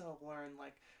also learned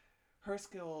like her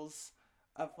skills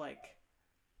of like,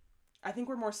 I think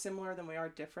we're more similar than we are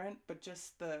different, but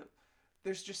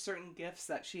there's just certain gifts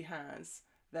that she has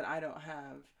that I don't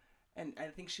have. And I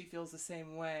think she feels the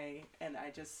same way. And I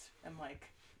just am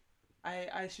like,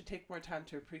 I should take more time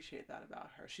to appreciate that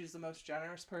about her. She's the most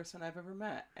generous person I've ever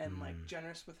met, and like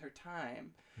generous with her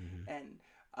time, and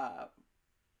uh,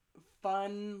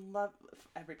 fun, love.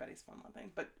 Everybody's fun loving,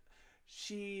 but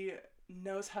she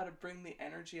knows how to bring the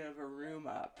energy of a room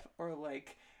up, or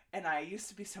like. And I used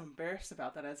to be so embarrassed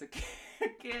about that as a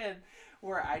kid,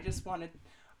 where I just wanted.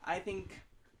 I think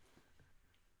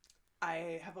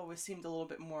I have always seemed a little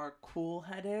bit more cool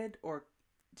headed, or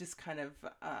just kind of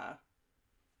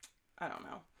I don't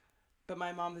know. But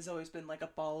my mom has always been like a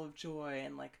ball of joy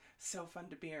and like so fun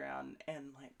to be around, and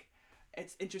like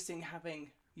it's interesting having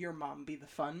your mom be the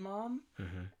fun mom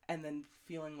Mm-hmm. and then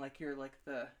feeling like you're like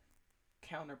the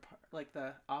counterpart, like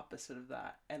the opposite of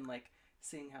that, and like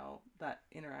seeing how that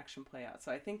interaction play out.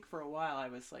 So I think for a while I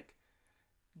was like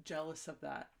jealous of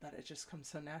that it just comes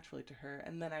so naturally to her,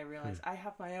 and then I realized I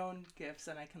have my own gifts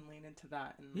and I can lean into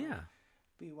that and like, Yeah.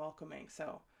 be welcoming.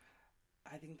 So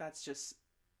I think that's just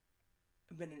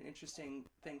been an interesting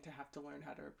thing to have to learn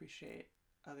how to appreciate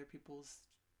other people's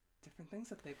different things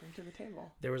that they bring to the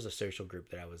table. There was a social group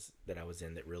that I was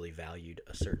in that really valued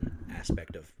a certain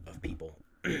aspect of people,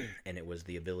 and it was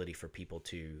the ability for people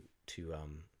to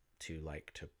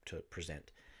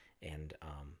present, and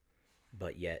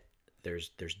but yet there's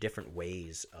different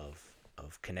ways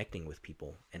of connecting with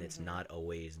people, and it's not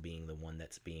always being the one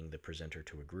that's being the presenter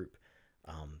to a group.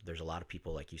 There's a lot of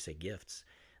people, like you say, gifts.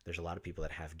 There's a lot of people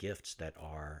that have gifts that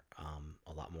are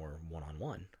a lot more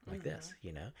one-on-one like this,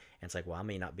 you know? And it's like, well, I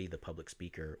may not be the public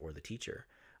speaker or the teacher,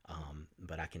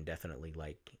 but I can definitely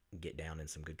like get down in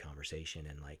some good conversation,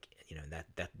 and like, you know,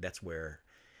 that's where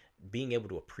being able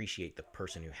to appreciate the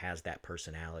person who has that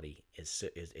personality is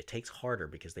it takes harder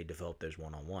because they develop those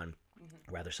one-on-one,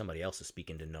 rather somebody else is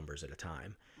speaking to numbers at a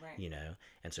time, Right. you know?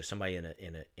 And so somebody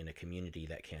in a community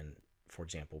that can, for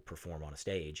example, perform on a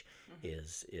stage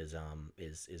is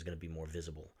going to be more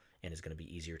visible, and is going to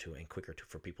be easier to and quicker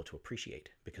for people to appreciate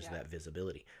because of that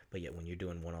visibility. But yet when you're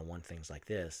doing one-on-one things like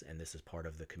this, and this is part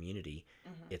of the community,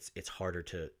 it's harder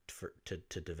to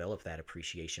develop that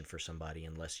appreciation for somebody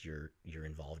unless you're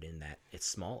involved in that. It's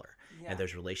smaller, and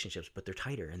there's relationships, but they're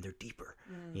tighter and they're deeper,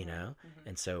 you know.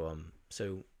 And so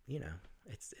you know,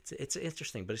 it's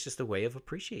interesting, but it's just a way of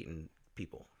appreciating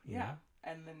people, you know?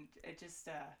 And then it just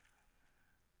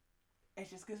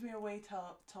gives me a way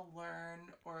to learn,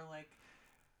 or like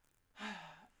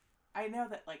I know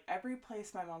that like every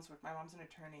place my mom's worked, my mom's an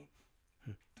attorney,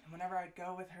 and whenever I'd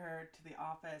go with her to the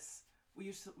office, we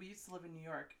used to live in New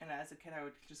York, and as a kid I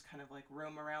would just kind of like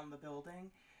roam around the building,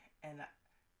 and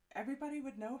everybody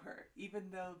would know her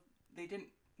even though they didn't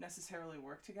necessarily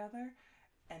work together,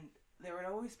 and there would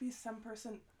always be some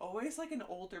person, always like an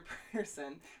older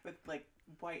person with like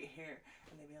white hair,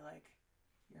 and they'd be like,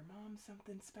 your mom's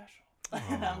something special.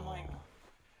 And I'm like,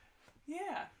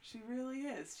 yeah, she really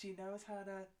is. She just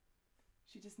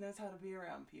knows how to be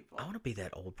around people. I want to be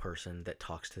that old person that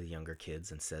talks to the younger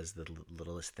kids and says the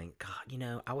littlest thing. God, you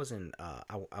know, I was in,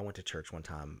 I went to church one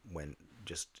time when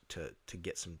just to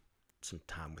get some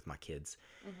time with my kids.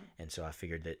 And so I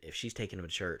figured that if she's taking them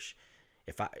to church,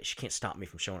 she can't stop me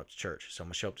from showing up to church. So I'm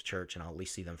gonna show up to church, and I'll at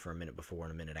least see them for a minute before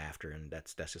and a minute after. And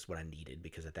that's just what I needed,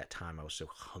 because at that time I was so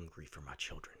hungry for my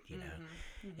children, you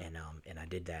know? And I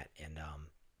did that. And,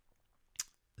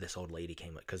 this old lady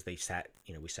came up, because we sat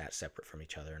separate from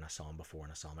each other, and I saw them before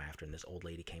and I saw them after. And this old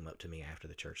lady came up to me after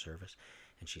the church service,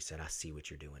 and she said, I see what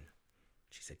you're doing.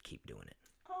 She said, keep doing it.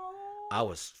 Oh. I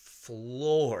was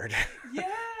floored. Yeah.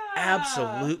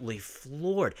 Absolutely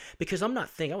floored, because I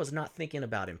was not thinking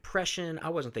about impression. I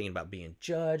wasn't thinking about being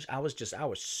judged. I was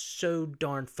so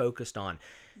darn focused on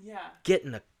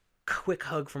getting a quick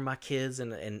hug from my kids,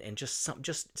 and just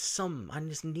some I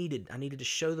needed to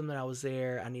show them that I was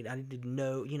there. I needed to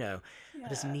know, you know, I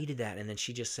just needed that. And then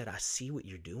she just said, I see what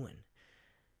you're doing.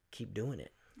 Keep doing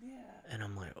it. Yeah. And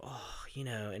I'm like, oh, you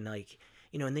know, and like,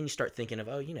 you know, and then you start thinking of,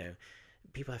 oh, you know,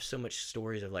 people have so much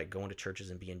stories of like going to churches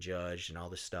and being judged and all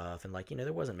this stuff, and like, you know,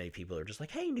 there wasn't many people that were just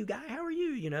like, hey, new guy, how are you,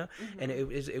 you know? And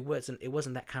it wasn't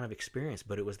that kind of experience,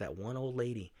 but it was that one old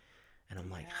lady, and I'm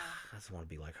like, I just want to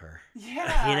be like her. You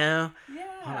know?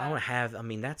 I want to have, I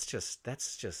mean, that's just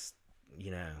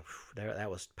you know,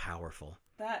 that was powerful.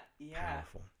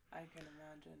 Powerful. I can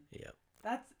imagine. Yep.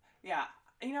 That's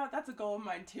You know, that's a goal of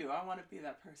mine too. I want to be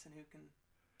that person who can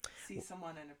see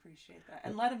someone and appreciate that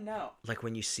and let them know. Like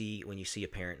when you see a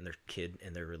parent and their kid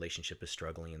and their relationship is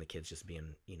struggling and the kid's just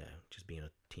being, just being a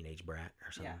teenage brat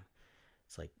or something. Yeah.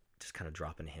 It's like just kind of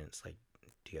dropping hints like,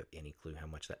 do you have any clue how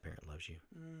much that parent loves you?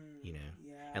 Yeah.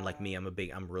 And like me, I'm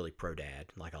really pro dad.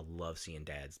 Like I love seeing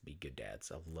dads be good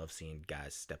dads. I love seeing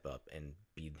guys step up and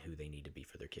be who they need to be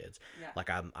for their kids. Yeah. Like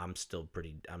I'm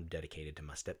dedicated to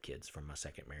my stepkids from my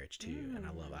second marriage too. And I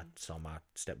saw my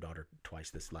stepdaughter twice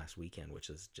this last weekend,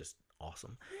 which is just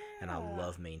awesome. Yeah. And I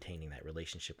love maintaining that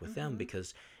relationship with them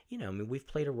because, we've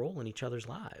played a role in each other's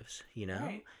lives,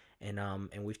 Right.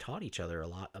 and we've taught each other a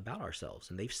lot about ourselves,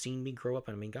 and they've seen me grow up.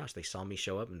 And I mean, gosh, they saw me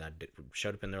show up, and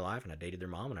showed up in their life, and I dated their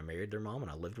mom, and I married their mom,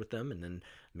 and I lived with them, and then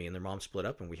me and their mom split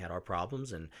up, and we had our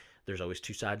problems, and there's always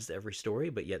two sides to every story,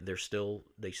 but yet they're still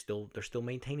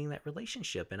maintaining that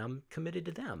relationship, and I'm committed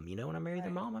to them. When I married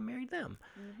their mom, I married them.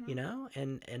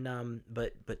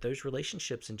 But those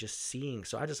relationships and just seeing,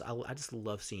 so I just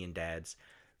love seeing dads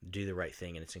do the right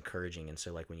thing, and it's encouraging. And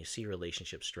so like when you see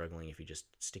relationships struggling, if you just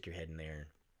stick your head in there,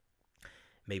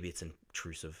 maybe it's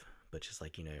intrusive, but just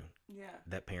like,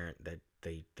 that parent, that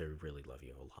they really love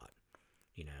you a lot,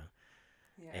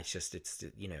 Yeah. It's just,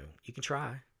 you can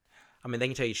try. I mean, they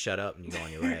can tell you shut up and you go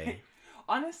on your way.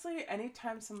 Honestly,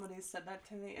 anytime somebody said that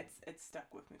to me, it's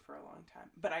stuck with me for a long time.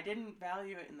 But I didn't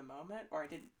value it in the moment, or I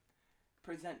didn't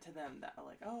present to them that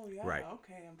like, oh yeah, Right.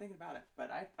 okay, I'm thinking about it.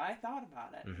 But I thought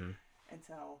about it. And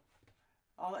so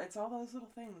it's all those little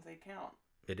things, they count.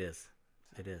 It is.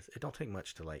 It is. It don't take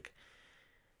much to like,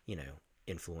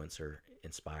 influence or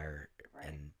inspire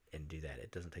and do that.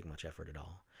 It doesn't take much effort at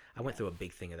all. I went through a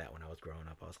big thing of that when I was growing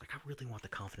up. I was like, I really want the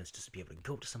confidence just to be able to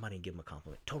go up to somebody and give them a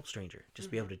compliment. Total stranger.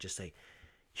 Just be able to just say,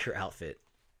 your outfit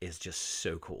is just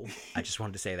so cool. I just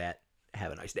wanted to say that.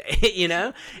 Have a nice day,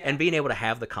 And being able to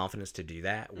have the confidence to do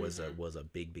that was a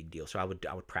big deal. So I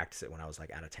would practice it when I was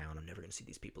like out of town. I'm never going to see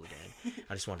these people again.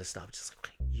 I just wanted to stop. Just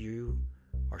like, you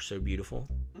are so beautiful.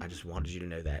 I just wanted you to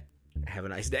know that. Have a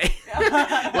nice day.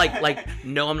 like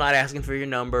no, I'm not asking for your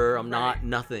number. I'm not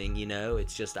nothing,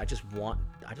 It's just I just want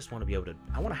to be able to,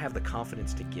 I want to have the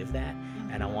confidence to give that,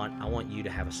 and I want you to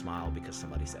have a smile because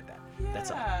somebody said that.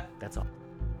 Yeah. That's all.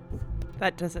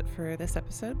 That does it for this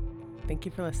episode. Thank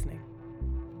you for listening.